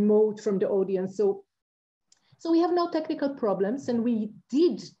so remote from the audience. So we have no technical problems, and we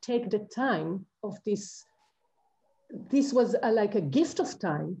did take the time of this. This was like a gift of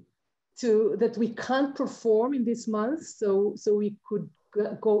time that we can't perform in this month. So we could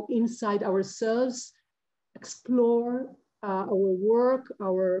go inside ourselves, explore our work,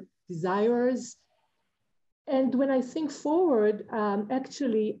 our desires. And when I think forward,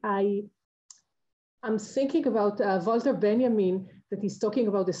 actually, I'm thinking about Walter Benjamin, that he's talking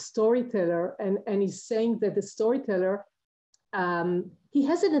about the storyteller, and he's saying that the storyteller, he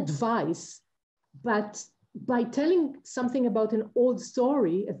has an advice, but by telling something about an old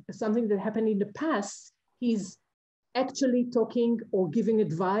story, something that happened in the past, he's actually talking or giving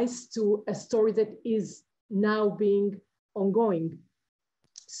advice to a story that is now being ongoing.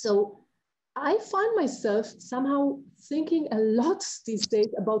 So I find myself somehow thinking a lot these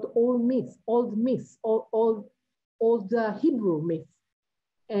days about old myth, old Hebrew myth.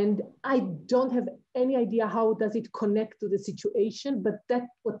 And I don't have any idea how does it connect to the situation, but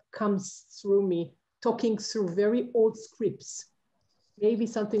that's what comes through me, talking through very old scripts. Maybe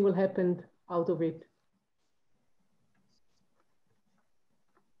something will happen out of it.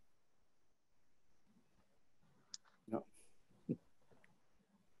 Yeah.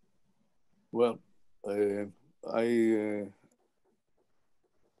 Well, I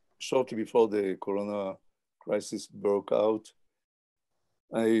shortly before the Corona crisis broke out,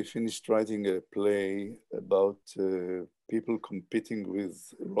 I finished writing a play about people competing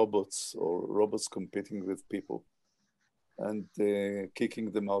with robots, or robots competing with people, and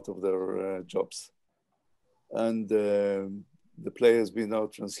kicking them out of their jobs. And the play has been now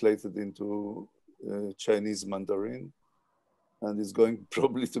translated into Chinese Mandarin, and is going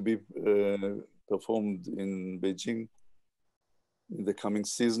probably to be performed in Beijing in the coming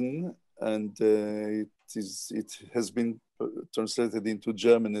season. And it has been translated into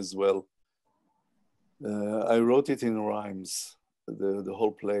German as well. I wrote it in rhymes, the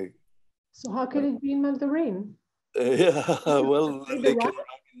whole play. So how can it be in Mandarin? Yeah, well, they can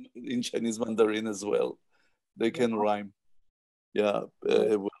rhyme in Chinese Mandarin as well. They can rhyme. Yeah,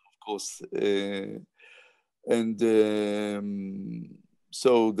 well, of course. And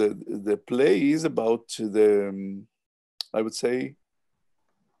so the play is about I would say,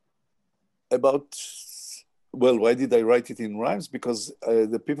 about, well, why did I write it in rhymes? Because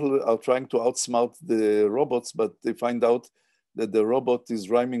the people are trying to outsmart the robots, but they find out that the robot is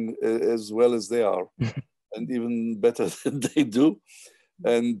rhyming as well as they are, and even better than they do.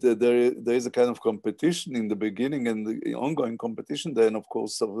 And there is a kind of competition in the beginning, and the ongoing competition then, of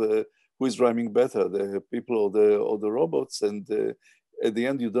course, of who is rhyming better, the people or the robots. And at the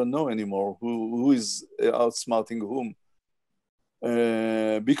end, you don't know anymore who is outsmarting whom.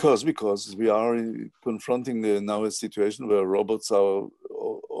 Because we are confronting now a situation where robots are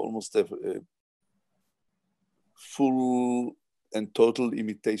almost a full and total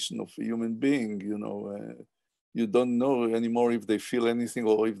imitation of a human being. You know, you don't know anymore if they feel anything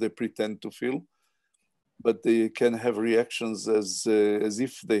or if they pretend to feel, but they can have reactions as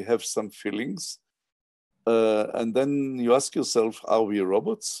if they have some feelings. And then you ask yourself, are we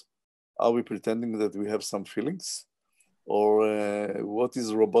robots? Are we pretending that we have some feelings? Or what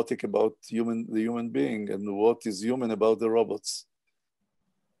is robotic about the human being, and what is human about the robots?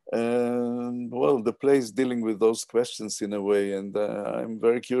 Well, the play is dealing with those questions in a way, and I'm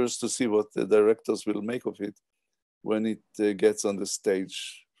very curious to see what the directors will make of it when it gets on the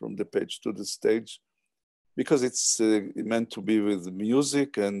stage, from the page to the stage, because it's meant to be with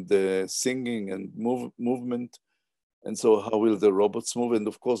music and singing and movement. And so how will the robots move? And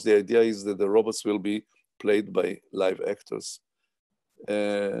of course, the idea is that the robots will be played by live actors.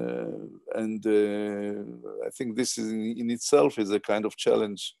 And I think this is in itself is a kind of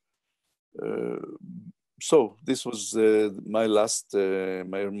challenge. So this was my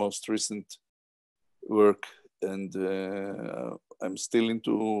most recent work, and I'm still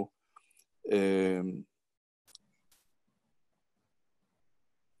into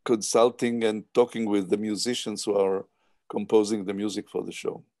consulting and talking with the musicians who are composing the music for the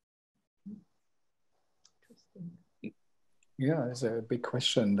show. Yeah, it's a big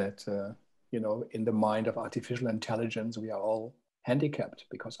question that, you know, in the mind of artificial intelligence, we are all handicapped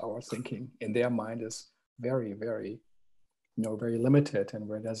because our thinking in their mind is very, very, you know, very limited. And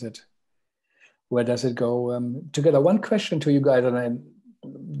where does it go together? One question to you guys, and I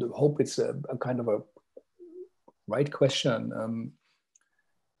hope it's a kind of a right question.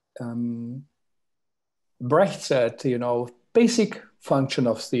 Brecht said, you know, basic function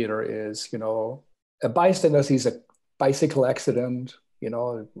of theater is, you know, a bystander sees a bicycle accident, you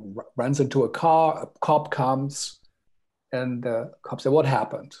know, runs into a car, a cop comes, and the cop said, what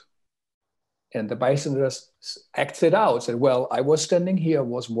happened? And the bystander acts it out, said, well, I was standing here,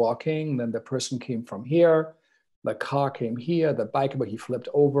 was walking, then the person came from here, the car came here, the bike, but he flipped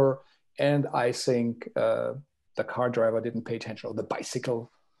over, and I think the car driver didn't pay attention, or the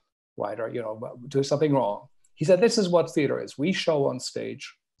bicycle rider, you know, do something wrong. He said, this is what theater is. We show on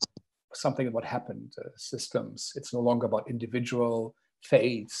stage something of what happened, systems. It's no longer about individual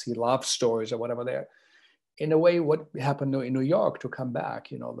fates, love stories or whatever there. In a way, what happened in New York, to come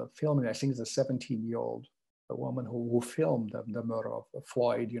back, you know, the filming, I think it's a 17-year-old woman who filmed the murder of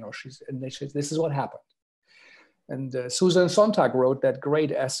Floyd, you know, and they said, this is what happened. And Susan Sontag wrote that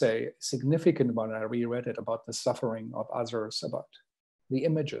great essay, significant one, I reread it, about the suffering of others, about the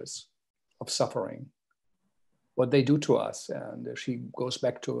images of suffering, what they do to us. And she goes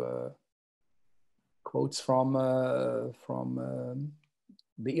back to quotes from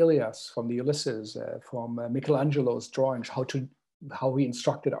the Ilias, from the Ulysses, from Michelangelo's drawings, how he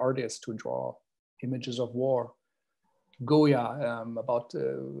instructed artists to draw images of war. Goya, about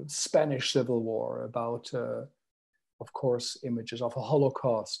Spanish Civil War, about, of course, images of a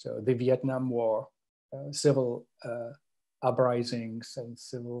Holocaust, the Vietnam War, civil uprisings and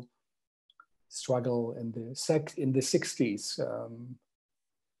civil struggle in the 60s,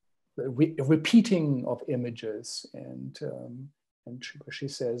 repeating of images, and she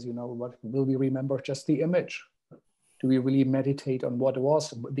says, you know, what will we remember? Just the image. Do we really meditate on what it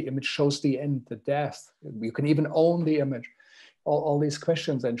was? The image shows the end, the death. You can even own the image. All these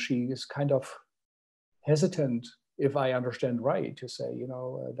questions, and she is kind of hesitant, if I understand right, to say, you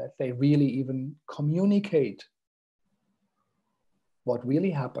know, that they really even communicate what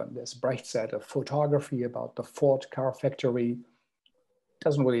really happened. As Brecht said, a photography about the Ford car factory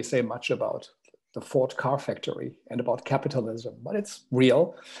doesn't really say much about the Ford car factory and about capitalism, but it's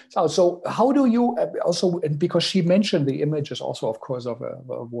real. So how do you also, and because she mentioned the images also, of course, of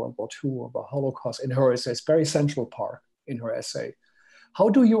World War II, of a Holocaust in her essay, it's a very central part in her essay. How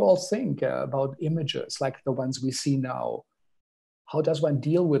do you all think about images like the ones we see now? How does one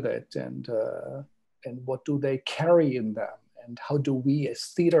deal with it, and what do they carry in them? And how do we,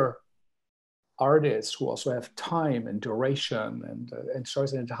 as theater artists who also have time and duration and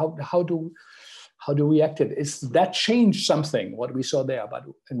choice, and how do we act it? Is that change something, what we saw there?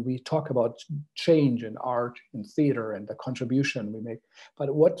 And we talk about change in art and theater and the contribution we make.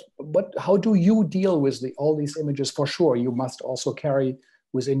 But how do you deal with all these images? For sure, you must also carry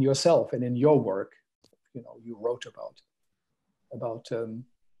within yourself and in your work. You know, you wrote about the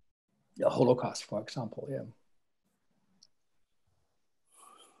Holocaust, for example. Yeah.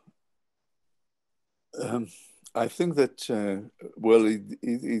 I think that, well,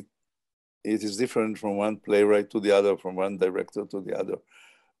 it is different from one playwright to the other, from one director to the other.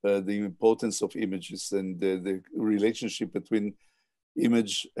 The importance of images and the relationship between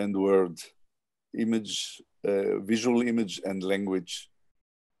image and word, image, visual image and language.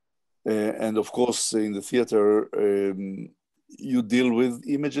 And of course, in the theater, you deal with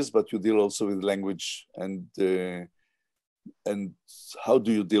images, but you deal also with language, and how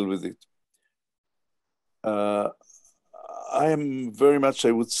do you deal with it? I am very much,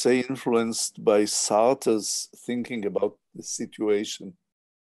 I would say, influenced by Sartre's thinking about the situation.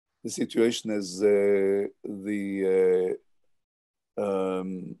 The situation as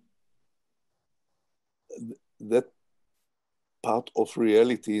that part of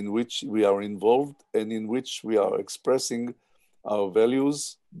reality in which we are involved and in which we are expressing our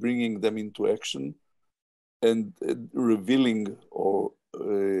values, bringing them into action, and revealing or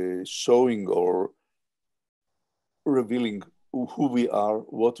showing or revealing who we are,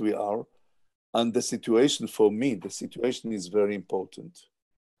 what we are. And the situation, for me, the situation is very important.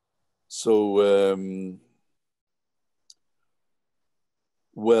 So,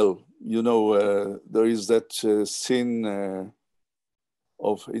 well, you know, there is that scene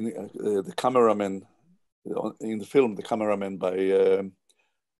of the cameraman, in the film, the cameraman by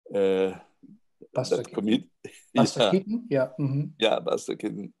Buster Keaton. Buster Keaton, yeah. Mm-hmm. Yeah, Buster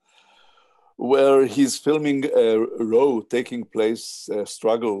Keaton. Where he's filming a row taking place, a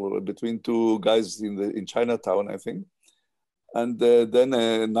struggle between two guys in Chinatown, I think. And then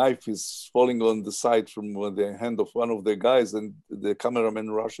a knife is falling on the side from the hand of one of the guys, and the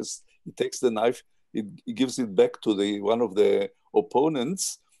cameraman rushes. He takes the knife, he gives it back to one of the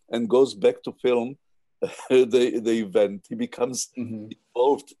opponents, and goes back to film the event. He becomes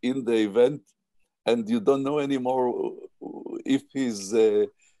involved in the event, and you don't know anymore if he's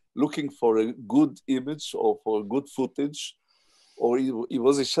looking for a good image or for good footage, or he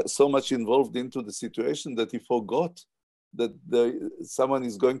was so much involved into the situation that he forgot that someone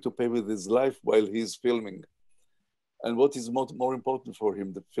is going to pay with his life while he's filming. And what is more important for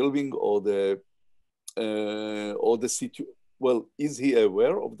him, the filming or the situation? Well, is he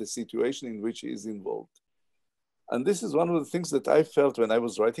aware of the situation in which he is involved? And this is one of the things that I felt when I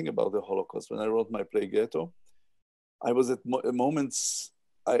was writing about the Holocaust. When I wrote my play Ghetto, I was at moments,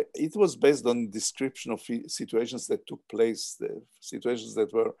 it was based on description of situations that took place, the situations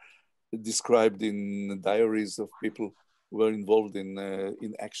that were described in diaries of people who were involved in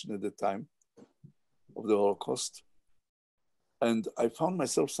action at the time of the Holocaust. And I found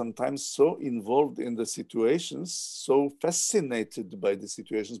myself sometimes so involved in the situations, so fascinated by the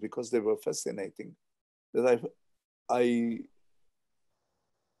situations because they were fascinating, that I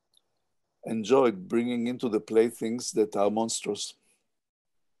enjoyed bringing into the play things that are monstrous.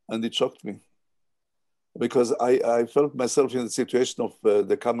 And it shocked me because I felt myself in the situation of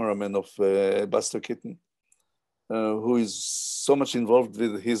the cameraman of Buster Keaton, who is so much involved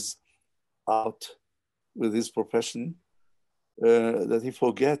with his art, with his profession, that he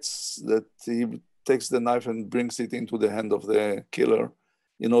forgets that he takes the knife and brings it into the hand of the killer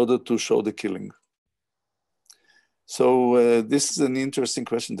in order to show the killing. So this is an interesting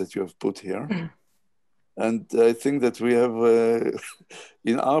question that you have put here. And I think that we have,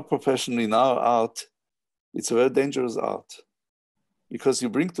 in our profession, in our art, it's a very dangerous art because you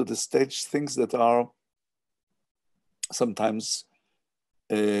bring to the stage things that are sometimes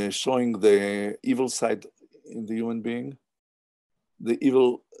showing the evil side in the human being, the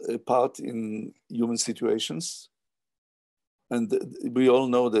evil part in human situations. And we all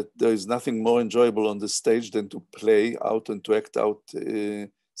know that there is nothing more enjoyable on the stage than to play out and to act out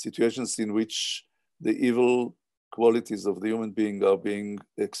situations in which the evil qualities of the human being are being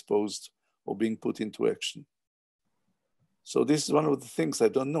exposed or being put into action. So this is one of the things, I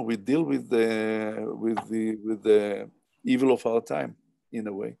don't know, we deal with the evil of our time in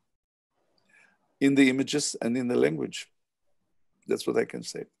a way, in the images and in the language. That's what I can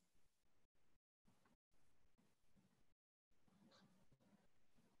say.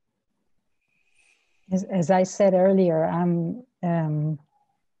 As I said earlier, I'm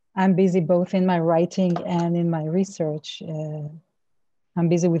busy both in my writing and in my research. I'm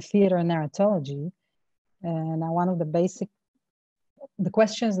busy with theater and narratology. And one of the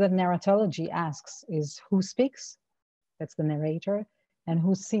questions that narratology asks is who speaks? That's the narrator. And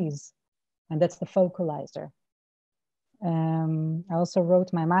who sees? And that's the focalizer. I also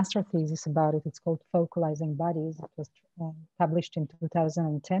wrote my master thesis about it. It's called Focalizing Bodies. It was published in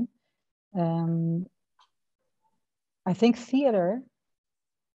 2010. I think theater,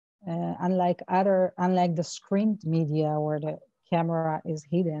 unlike the screened media where the camera is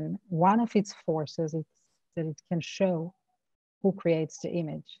hidden, one of its forces is that it can show who creates the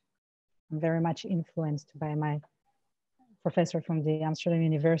image. I'm very much influenced by my professor from the Amsterdam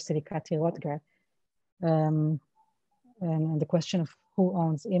University, Kati Rotger. And the question of who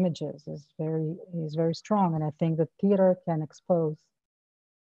owns images is very strong. And I think that theater can expose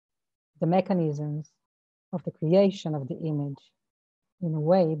the mechanisms of the creation of the image in a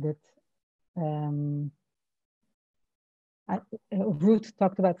way that Ruth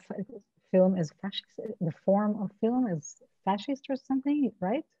talked about film as fascist, the form of film as fascist or something,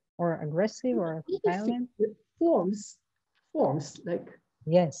 right? Or aggressive or violent? Forms, like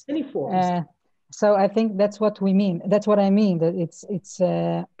yes, any forms. So I think that's what we mean. That's what I mean, that it's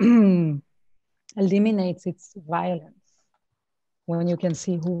eliminates its violence when you can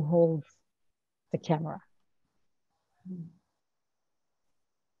see who holds the camera.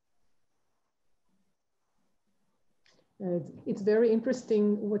 It's very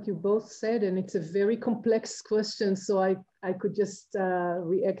interesting what you both said, and it's a very complex question, so I could just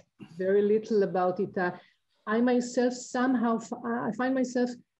react very little about it. I myself somehow, I find myself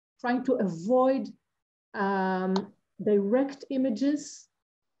trying to avoid direct images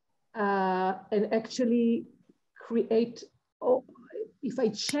and actually create, if I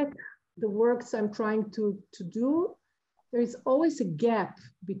check the works I'm trying to do, there is always a gap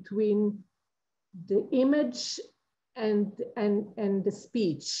between the image and the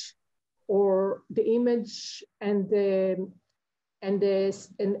speech, or the image and the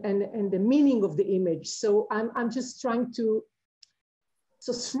meaning of the image. So I'm just trying to,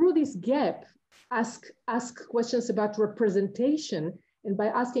 so through this gap, ask questions about representation. And by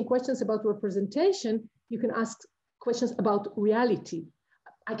asking questions about representation, you can ask questions about reality.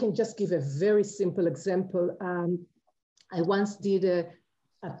 I can just give a very simple example. I once did a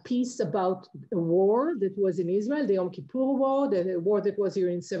piece about a war that was in Israel, the Yom Kippur War, the war that was here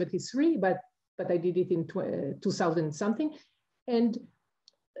in 73, but I did it in 2000 something. And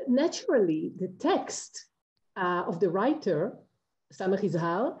naturally, the text of the writer, Samech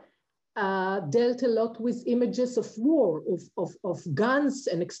Izhar, dealt a lot with images of war, of guns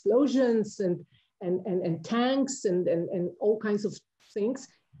and explosions and tanks and all kinds of things.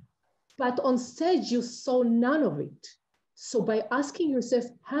 But on stage, you saw none of it. So by asking yourself,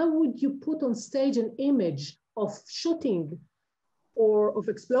 how would you put on stage an image of shooting or of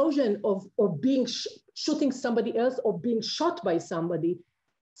explosion, or being shooting somebody else or being shot by somebody?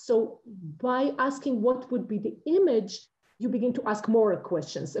 So by asking what would be the image, you begin to ask more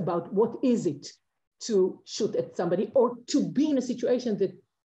questions about what is it to shoot at somebody, or to be in a situation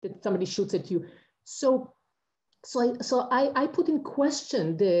that somebody shoots at you. So I put in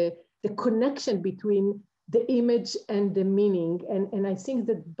question the connection between the image and the meaning. And I think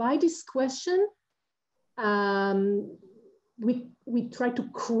that by this question, we try to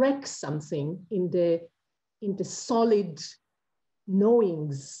crack something in the solid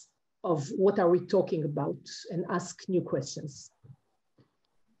knowings of what are we talking about, and ask new questions.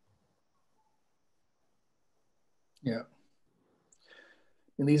 Yeah.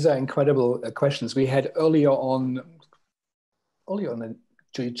 And these are incredible questions. We had earlier on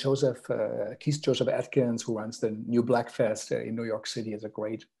Keith Joseph Atkins, who runs the New Black Fest in New York City, is a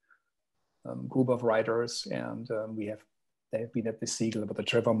great group of writers, and they've been at the Segal about the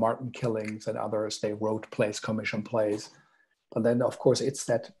Trevor Martin killings and others. They wrote plays, commissioned plays, but then of course it's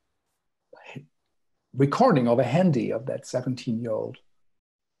that recording of a handy of that 17-year-old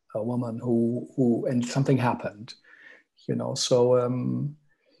woman who and something happened, you know. So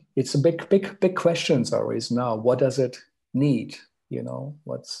it's a big questions are raised now. What does it need? You know,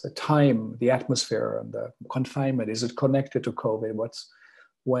 what's the time, the atmosphere, and the confinement? Is it connected to COVID?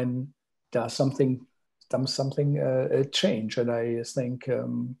 When does something change? And I think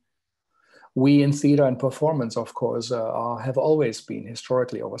we in theater and performance, of course, have always been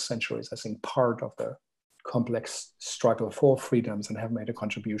historically over centuries, I think, part of the complex struggle for freedoms and have made a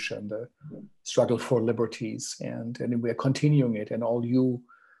contribution, the struggle for liberties, and we're continuing it. And all you,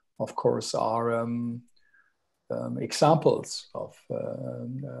 of course, are examples of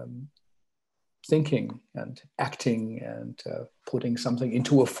thinking and acting and putting something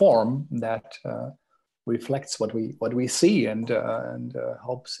into a form that reflects what we see and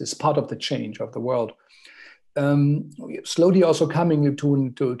helps, is part of the change of the world. Slowly also coming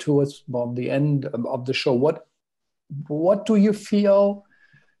towards the end of the show. What do you feel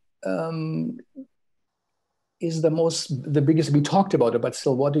is the biggest? We talked about it, but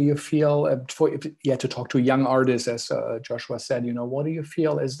still, what do you feel if you had to talk to young artists, as Joshua said, you know, what do you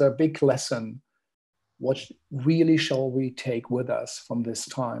feel is the big lesson? What really shall we take with us from this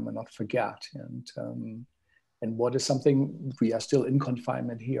time and not forget? And what is something, we are still in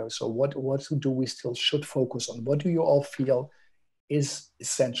confinement here, so what do we still should focus on? What do you all feel is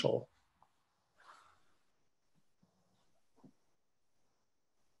essential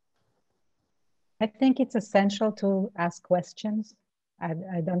I think it's essential to ask questions.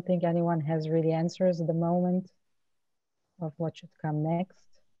 I don't think anyone has really answers at the moment of what should come next.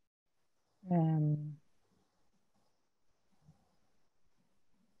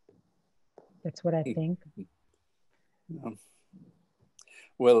 That's what I think.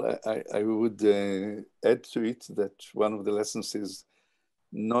 Well, I would add to it that one of the lessons is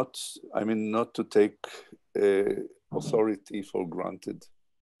not to take authority for granted.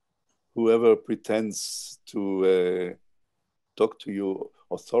 Whoever pretends to talk to you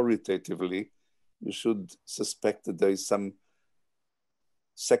authoritatively, you should suspect that there is some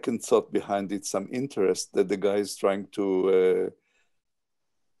second thought behind it, some interest that the guy is trying to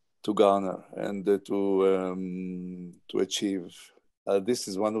garner and to achieve. This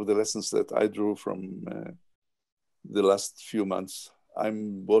is one of the lessons that I drew from the last few months.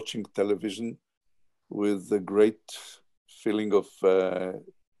 I'm watching television with a great feeling of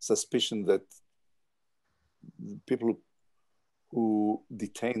suspicion that people who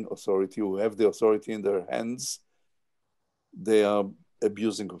detain authority, who have the authority in their hands, they are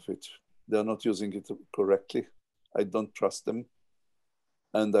abusing of it. They're not using it correctly. I don't trust them.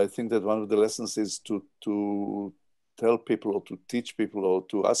 And I think that one of the lessons is to tell people or to teach people or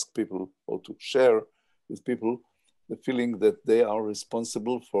to ask people or to share with people the feeling that they are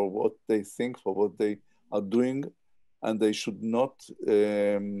responsible for what they think, for what they are doing, and they should not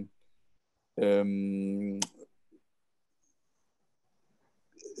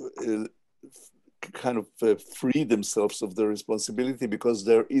kind of free themselves of the responsibility because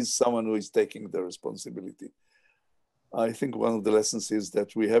there is someone who is taking the responsibility. I think one of the lessons is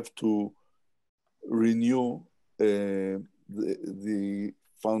that we have to renew the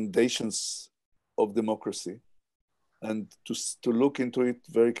foundations of democracy and to look into it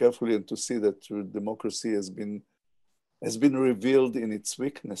very carefully and to see that democracy has been revealed in its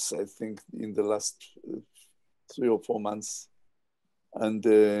weakness, I think, in the last 3 or 4 months. And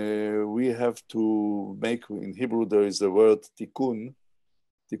we have to make, in Hebrew, there is the word tikkun.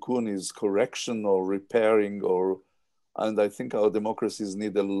 Tikkun is correction or repairing, and I think our democracies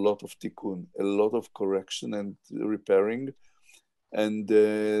need a lot of tikkun, a lot of correction and repairing. And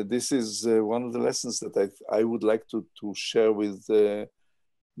this is one of the lessons that I would like to share with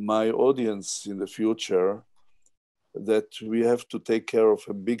my audience in the future, that we have to take care of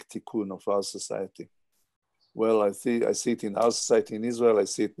a big tikkun of our society. Well, I see it in our society in Israel. I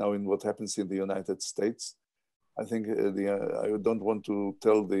see it now in what happens in the United States. I think I don't want to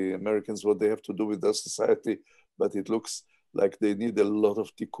tell the Americans what they have to do with their society, but it looks like they need a lot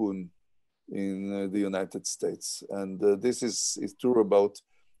of tikkun in the United States. And this is true about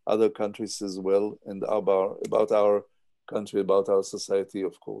other countries as well, and about our country, about our society,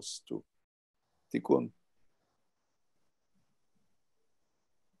 of course, too. Tikkun.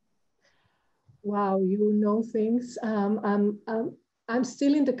 Wow, you know things. I'm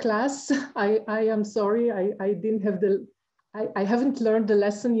still in the class. I am sorry, I didn't have I haven't learned the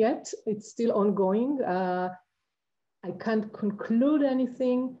lesson yet. It's still ongoing. I can't conclude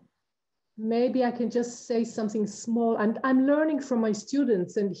anything. Maybe I can just say something small. And I'm learning from my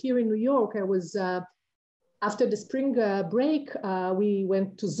students. And here in New York, I was, after the spring break, we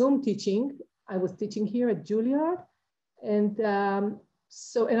went to Zoom teaching. I was teaching here at Juilliard. And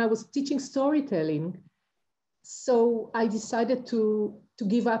I was teaching storytelling. So I decided to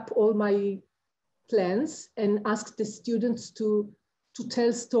give up all my plans and ask the students to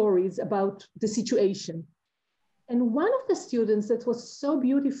tell stories about the situation. And one of the students that was so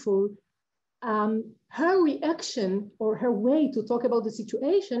beautiful, her reaction or her way to talk about the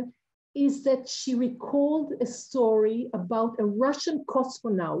situation is that she recalled a story about a Russian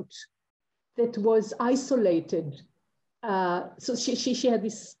cosmonaut that was isolated. So she had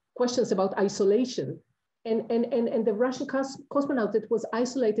these questions about isolation. And the Russian cosmonaut that was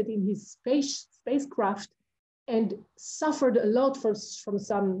isolated in his spacecraft and suffered a lot from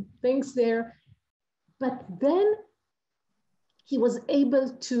some things there. But then he was able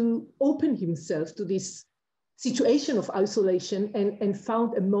to open himself to this situation of isolation and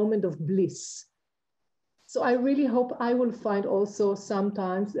found a moment of bliss. So I really hope I will find also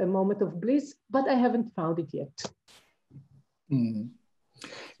sometimes a moment of bliss, but I haven't found it yet. Mm.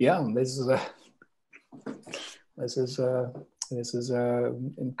 Yeah, this is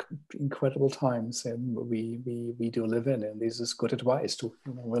incredible times, and we do live in, and this is good advice to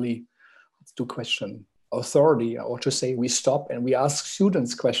really to question authority, or to say we stop and we ask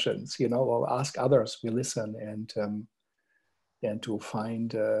students questions, or ask others. We listen and to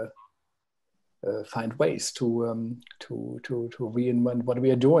find find ways to reinvent what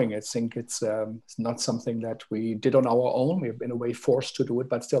we are doing. I think it's not something that we did on our own. We've in a way forced to do it,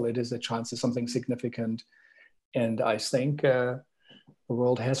 but still it is a chance of something significant. And I think the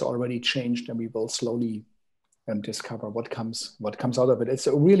world has already changed, and we will slowly discover what comes out of it. It's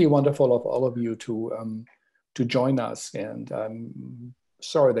really wonderful of all of you to join us. And I'm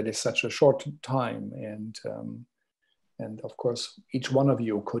sorry that it's such a short time. And of course, each one of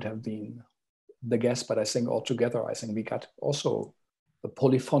you could have been the guest, but I think altogether, I think we got also a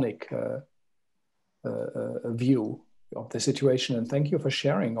polyphonic view of the situation. And thank you for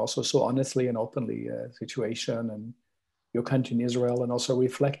sharing also so honestly and openly situation and your country in Israel, and also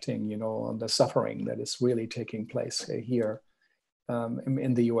reflecting, you know, on the suffering that is really taking place here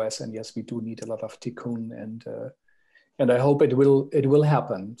in the US. And yes, we do need a lot of tikkun, and I hope it will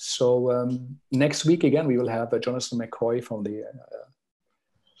happen. So next week again, we will have Jonathan McCoy from the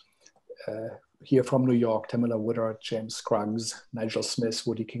here from New York, Tamila Woodard, James Scruggs, Nigel Smith,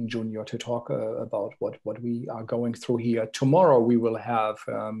 Woody King Jr. to talk about what we are going through here. Tomorrow we will have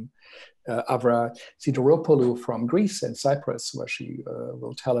Avra Sideropoulou from Greece and Cyprus, where she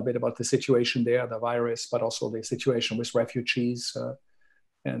will tell a bit about the situation there, the virus, but also the situation with refugees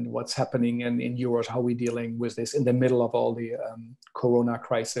and what's happening in Europe, how we're dealing with this in the middle of all the Corona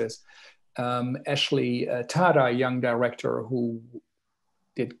crisis. Ashley Tada, a young director who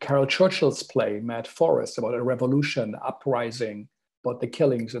did Carol Churchill's play, Mad Forest, about a revolution, uprising, about the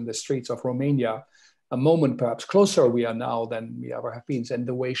killings in the streets of Romania, a moment perhaps closer we are now than we ever have been. And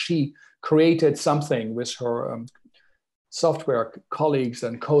the way she created something with her software colleagues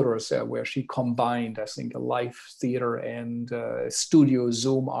and coders where she combined, I think, a live theater and studio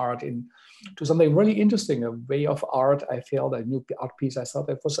Zoom art into something really interesting, a way of art. I felt a new art piece. I thought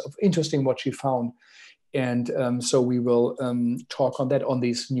it was interesting what she found. And so we will talk on that, on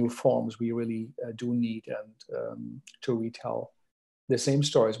these new forms we really do need, and to retell the same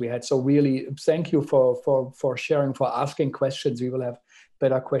stories we had. So really, thank you for sharing, for asking questions. We will have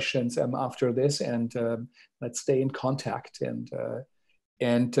better questions after this, and let's stay in contact. And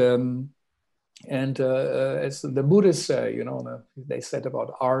as the Buddhists say, you know, they said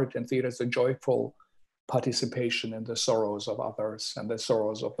about art and theater is a joyful participation in the sorrows of others and the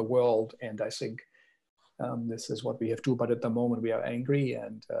sorrows of the world. And I think this is what we have to do, but at the moment we are angry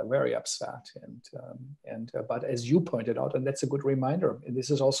and very upset. But as you pointed out, and that's a good reminder, and this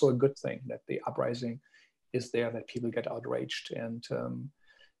is also a good thing, that the uprising is there, that people get outraged, and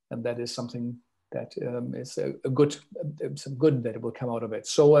that is something that is a good that it will come out of it.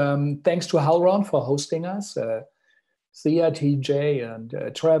 So thanks to HowlRound for hosting us, Thea, TJ,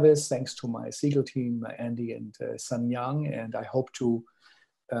 and Travis. Thanks to my Segal team, Andy and Sun Young, and I hope to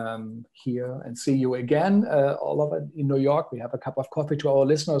hear and see you again, all of it in New York. We have a cup of coffee. To our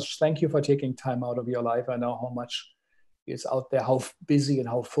listeners, thank you for taking time out of your life. I know how much is out there, how busy and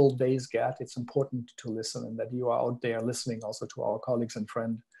how full days get. It's important to listen, and that you are out there listening also to our colleagues and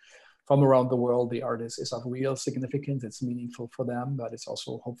friends from around the world. The artist is of real significance. It's meaningful for them, but it's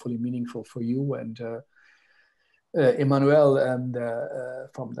also hopefully meaningful for you. And Emmanuel and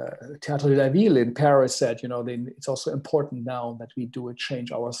from the Théâtre de la Ville in Paris said, you know, it's also important now that we do a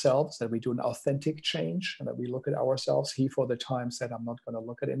change ourselves, that we do an authentic change, and that we look at ourselves. He, for the time, said, I'm not going to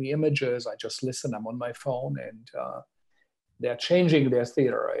look at any images. I just listen. I'm on my phone, and they're changing their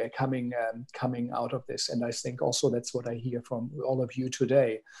theater, coming out of this. And I think also that's what I hear from all of you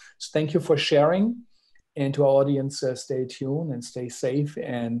today. So thank you for sharing, and to our audience, stay tuned and stay safe.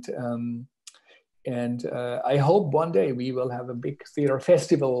 And I hope one day we will have a big theater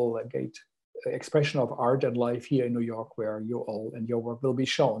festival, a great expression of art and life here in New York, where you all and your work will be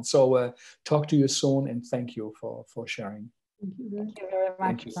shown. So talk to you soon, and thank you for sharing. Thank you very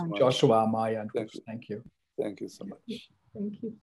much. Thank you, Joshua, Maya, and Ruth. Thank you. Thank you so much. Thank you.